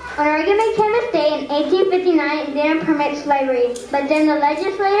minorities. When Oregon became a state in 1859, it didn't permit slavery, but then the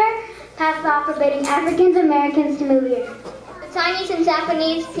legislature passed law forbidding African Americans to move here. The Chinese and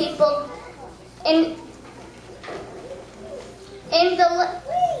Japanese people in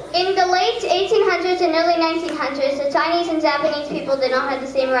the late 1800s and early 1900s, the Chinese and Japanese people did not have the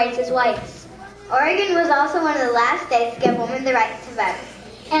same rights as whites. Oregon was also one of the last states to give women the right to vote.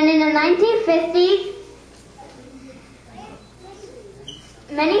 And in the 1950s,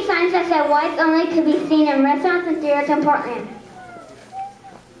 many signs that said whites only could be seen in restaurants and theaters in Portland.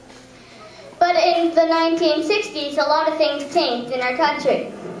 But in the 1960s, a lot of things changed in our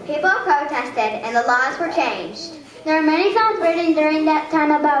country. People protested and the laws were changed. There are many songs written during that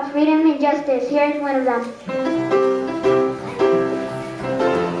time about freedom and justice. Here's one of them.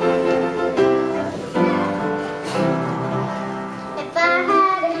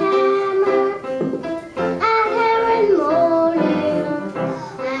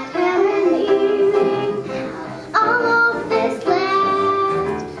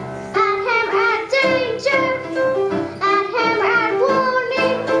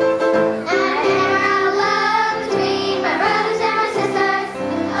 My brothers and my sisters,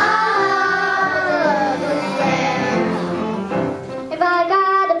 all of the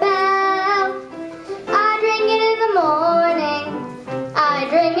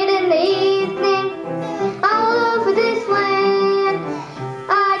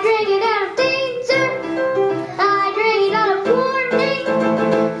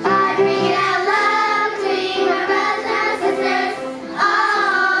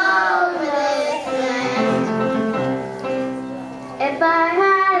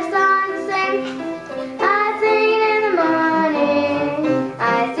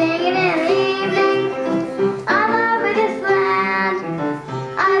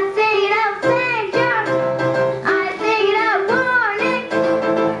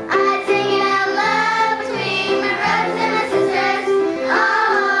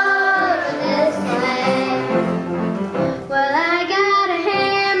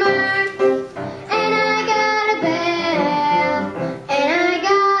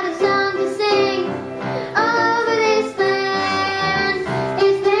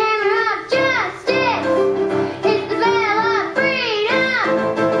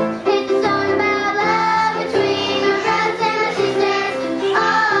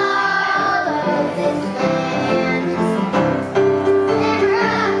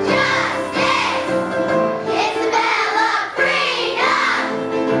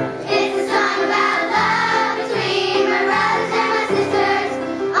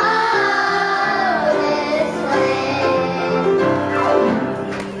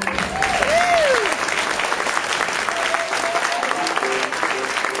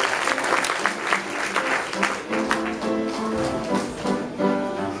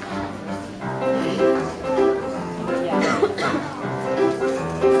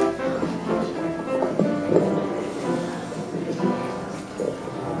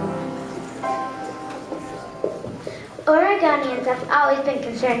Oregonians have always been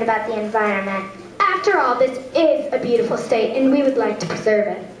concerned about the environment. After all, this is a beautiful state, and we would like to preserve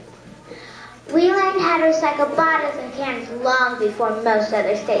it. We learned how to recycle bottles and cans long before most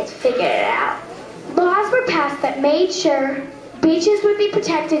other states figured it out. Laws were passed that made sure beaches would be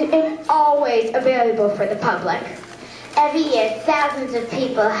protected and always available for the public. Every year, thousands of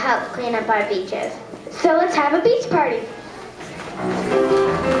people help clean up our beaches. So let's have a beach party.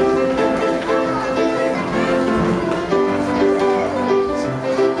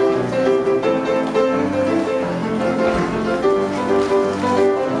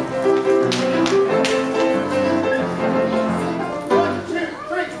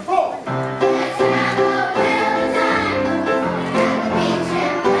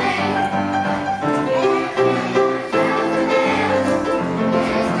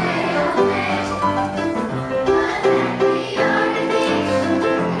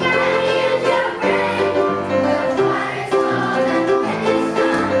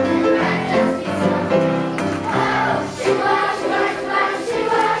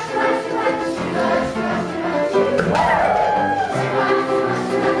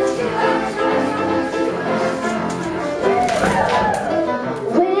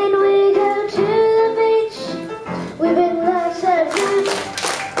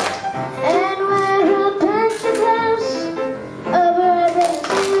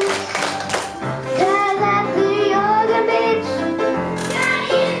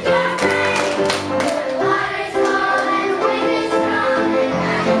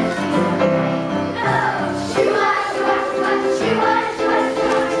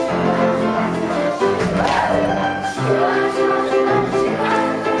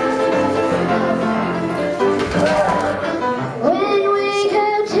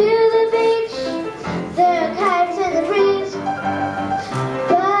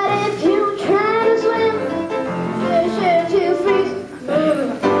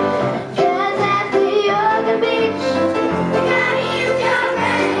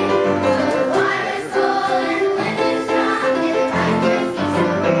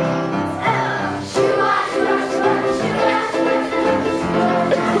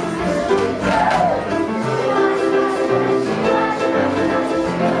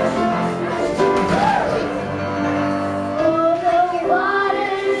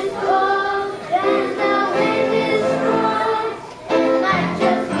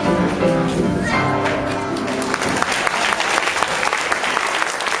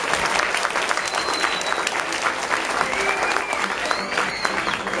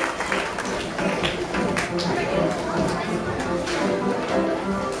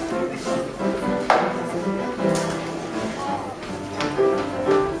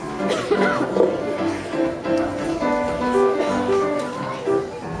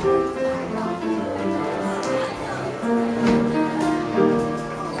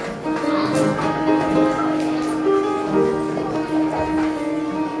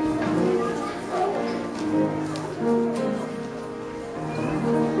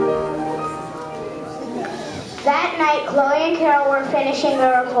 That night, Chloe and Carol were finishing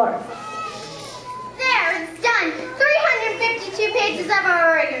a report. There, it's done. 352 pages of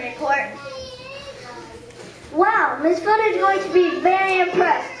our Oregon report. Wow, Miss Foote is going to be very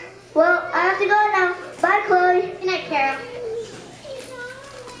impressed. Well, I have to go now. Bye, Chloe. Good night, Carol.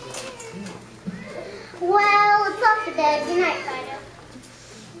 Well, it's off to bed. Good night, Fido.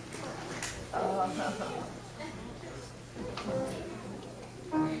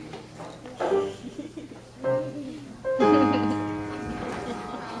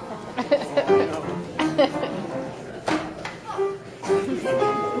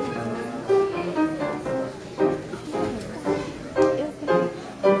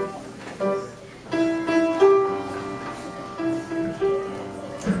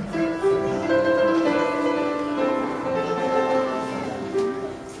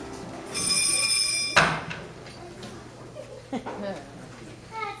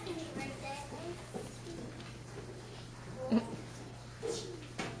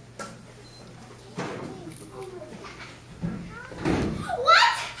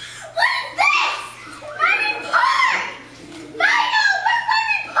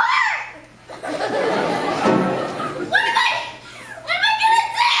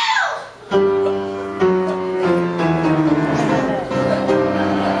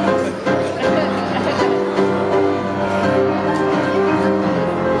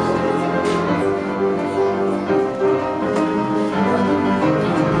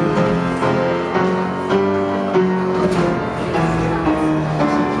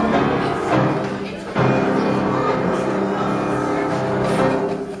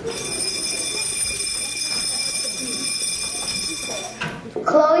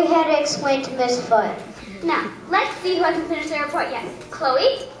 explain to Miss Foot. Now, let's see who hasn't finished their report yet.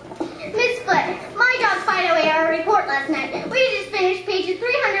 Chloe? Miss Foot, my dog spied away our report last night. We just finished pages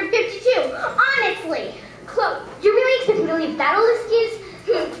 352. Honestly. Chloe, you really expect me to leave that old excuse?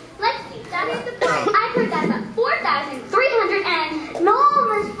 Let's see. That is the point. I've heard that about 4,300 and... No,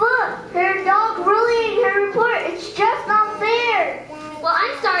 Miss Foot, her dog really ain't her report. It's just not fair. Well,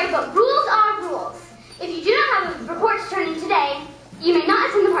 I'm sorry, but rules are rules. If you do not have a report to turn in today, you may not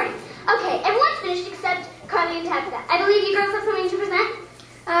attend the party. Okay, everyone's finished except Carly and Tabitha. I believe you girls have something to present?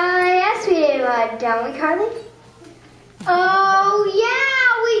 Yes we do, don't we, Carly? Oh,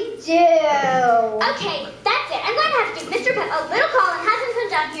 yeah, we do. Okay, that's it. I'm going to have to give Mr. Pep a little call and have him come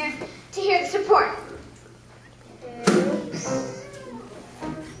down here to hear this report.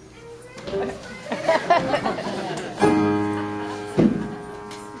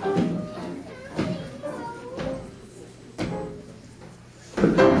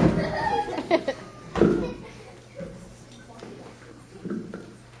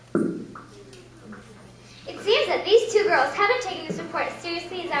 It seems that these two girls haven't taken this report as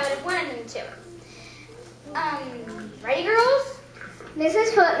seriously as I would have wanted them to. Ready, girls?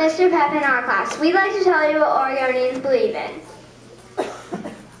 Mrs. Foot, Mr. Pep, in our class, we'd like to tell you what Oregonians believe in.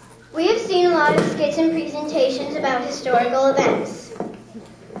 We have seen a lot of skits and presentations about historical events.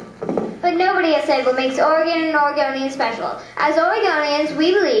 But nobody has said what makes Oregon and Oregonians special. As Oregonians,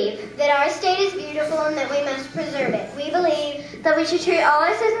 we believe That our state is beautiful and that we must preserve it. We believe that we should treat all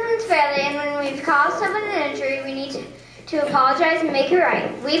our citizens fairly, and when we've caused someone an injury, we need to apologize and make it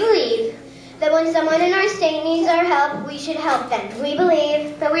right. We believe that when someone in our state needs our help, we should help them. We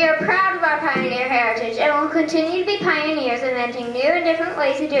believe that we are proud of our pioneer heritage and will continue to be pioneers inventing new and different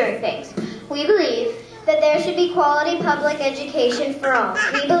ways of doing things. We believe that there should be quality public education for all.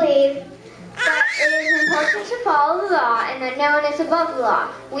 We believe that it is important to follow the law and that no one is above the law.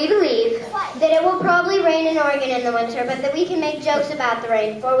 We believe that it will probably rain in Oregon in the winter, but that we can make jokes about the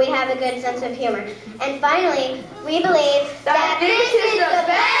rain, for we have a good sense of humor. And finally, we believe that this is the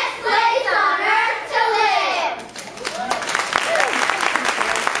best place on earth to live!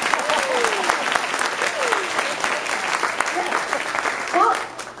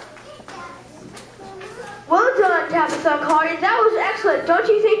 Well done, Tabitha and Carly. That was excellent. Don't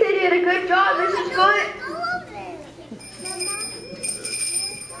you think they did a good job, Mrs. Foot?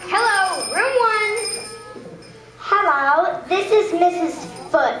 Hello, room 1. Hello, this is Mrs.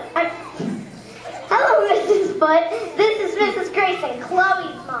 Foot. Hello, Mrs. Foot. This is Mrs. Grayson,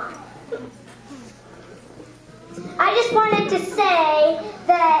 Chloe's mom. I just wanted to say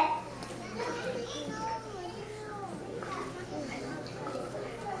that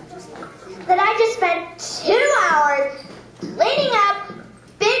I just spent 2 hours leading up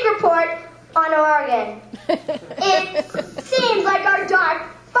big report on Oregon. It seems like our dog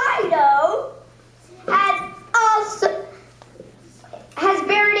Fido has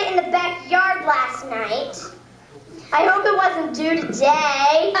buried it in the backyard last night. I hope it wasn't due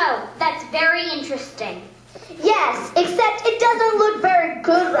today. Oh, that's very interesting. Yes, except it doesn't look very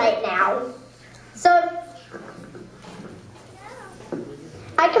good right now. So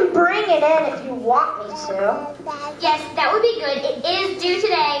I can bring it in if you want me to. Yes, that would be good. It is due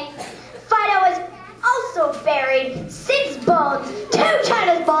today. Fido has also buried 6 bones, 2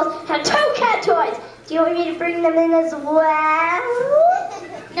 China's balls, and 2 cat toys. Do you want me to bring them in as well?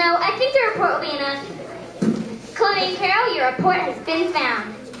 No, I think the report will be enough. Chloe and Carol, your report has been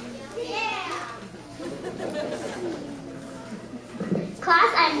found.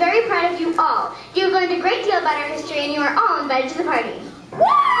 Class, I am very proud of you all. You have learned a great deal about our history and you are all invited to the party.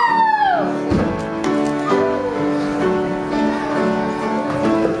 Woo!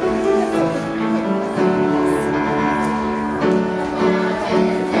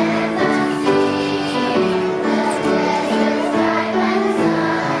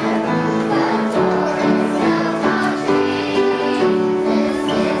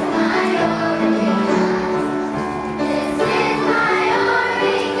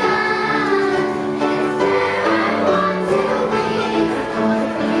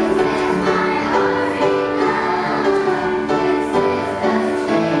 This is my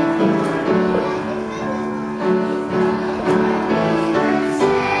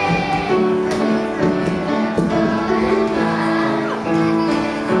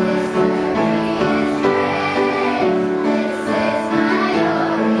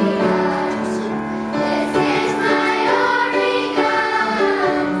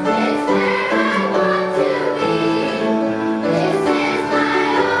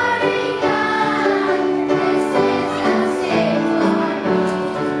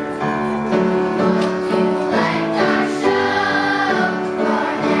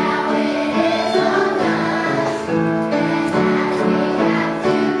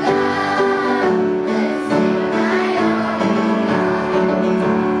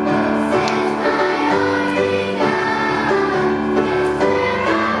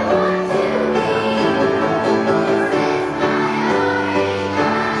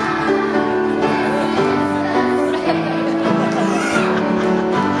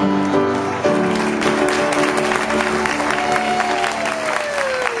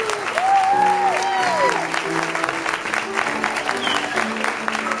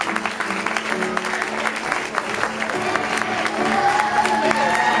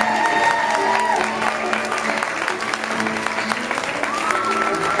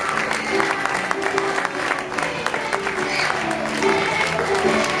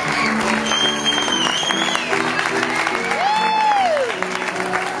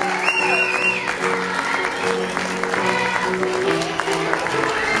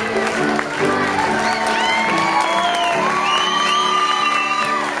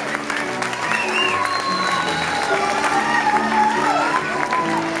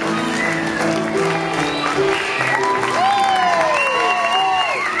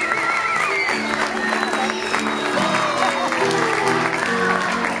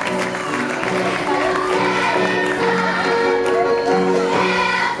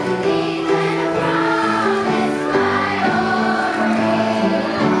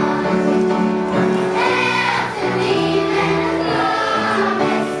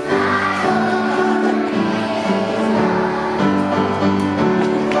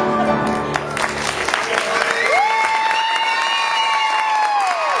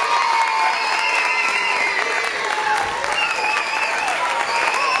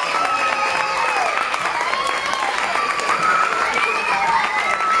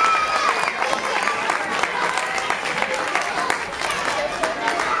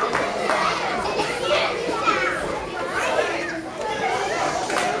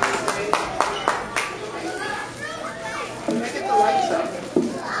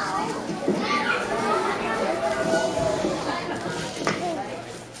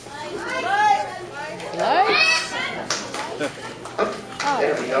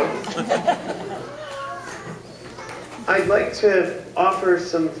to offer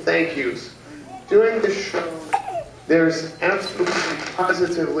some thank yous. Doing this show, there's absolutely,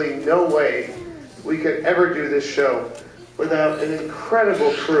 positively no way we could ever do this show without an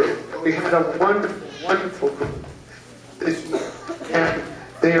incredible crew. We had a wonderful, wonderful group this year, and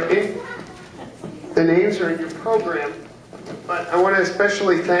they are in, the names are in your program, but I want to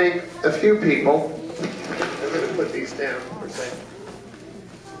especially thank a few people. I'm going to put these down for a second.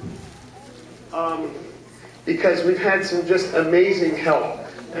 Because we've had some just amazing help.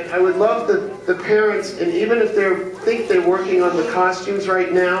 And I would love the parents, and even if they think they're working on the costumes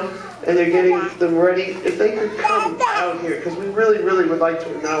right now, and they're getting them ready, if they could come out here, because we really, really would like to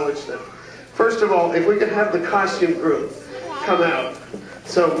acknowledge them. First of all, if we could have the costume group come out.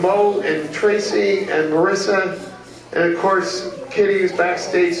 So Mo and Tracy and Marissa, and of course, Kitty who's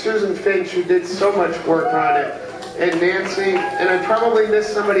backstage, Susan Finch, who did so much work on it, and Nancy, and I probably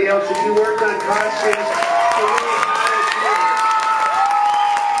missed somebody else. If you worked on costumes,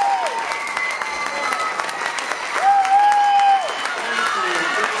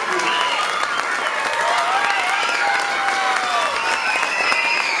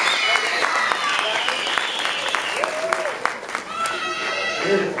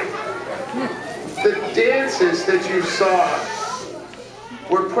 the dances that you saw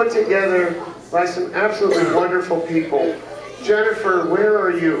were put together by some absolutely wonderful people. Jennifer, where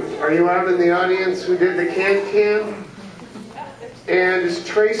are you? Are you out in the audience who did the can-can? And is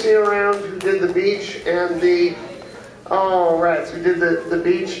Tracy around who did the beach and the, oh, rats, who did the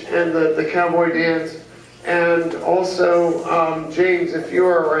beach and the cowboy dance? And also, James, if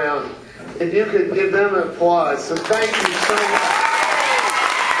you're around, if you could give them an applause. So thank you so much.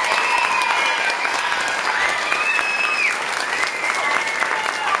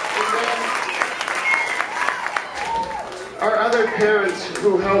 Our other parents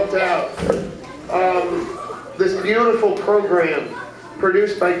who helped out, this beautiful program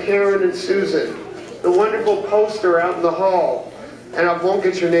produced by Karen and Susan, the wonderful poster out in the hall, and I won't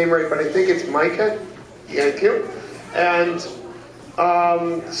get your name right, but I think it's Micah, thank you, and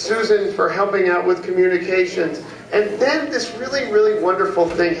Susan for helping out with communications. And then this really, really wonderful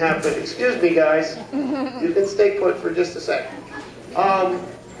thing happened. Excuse me, guys, you can stay put for just a second.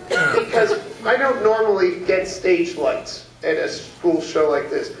 Because I don't normally get stage lights at a school show like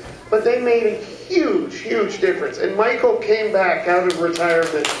this, but they made a huge, huge difference. And Michael came back out of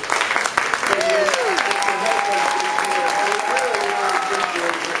retirement.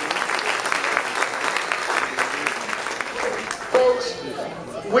 Folks,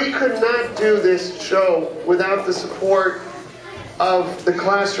 we could not do this show without the support of the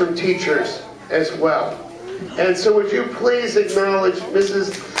classroom teachers as well. And so would you please acknowledge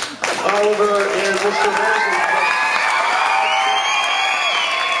Mrs. Oliver and Mr. Rosen.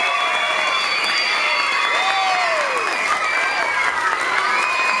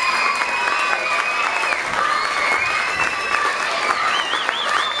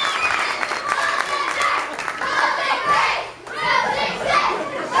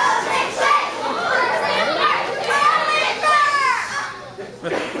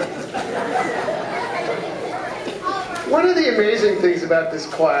 One of the amazing things about this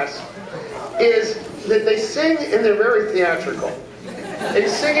class is that they sing and they're very theatrical. And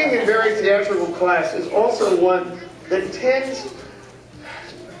singing in very theatrical class is also one that tends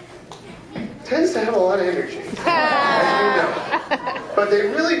to have a lot of energy, as you know. But they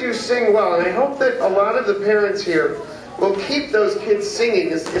really do sing well, and I hope that a lot of the parents here will keep those kids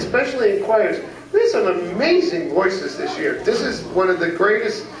singing, especially in choirs. We have some amazing voices this year. This is one of the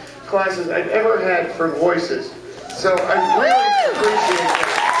greatest classes I've ever had for voices. So I really appreciate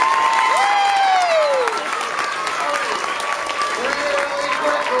that. Really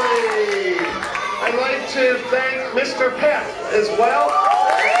quickly, I'd like to thank Mr. Pep as well.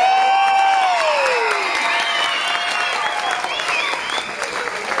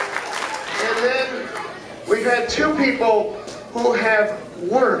 And then we've had two people who have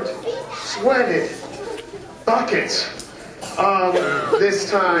worked, sweated buckets this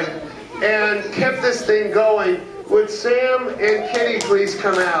time, and kept this thing going. Would Sam and Kitty please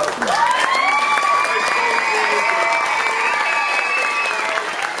come out?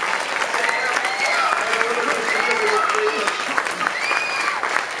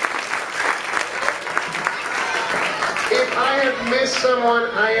 If I have missed someone,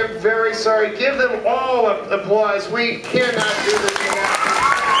 I am very sorry. Give them all applause. We cannot do this without them.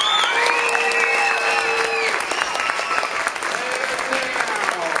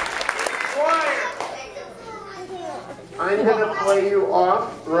 I'm going to play you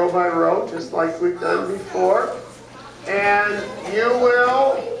off row by row, just like we've done before. And you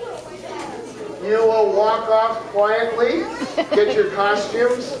will you will walk off quietly, get your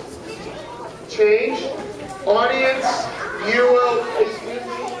costumes changed. Audience, you will, excuse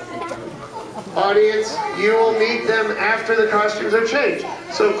me, audience, you will meet them after the costumes are changed.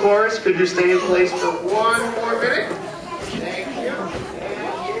 So chorus, could you stay in place for one more minute?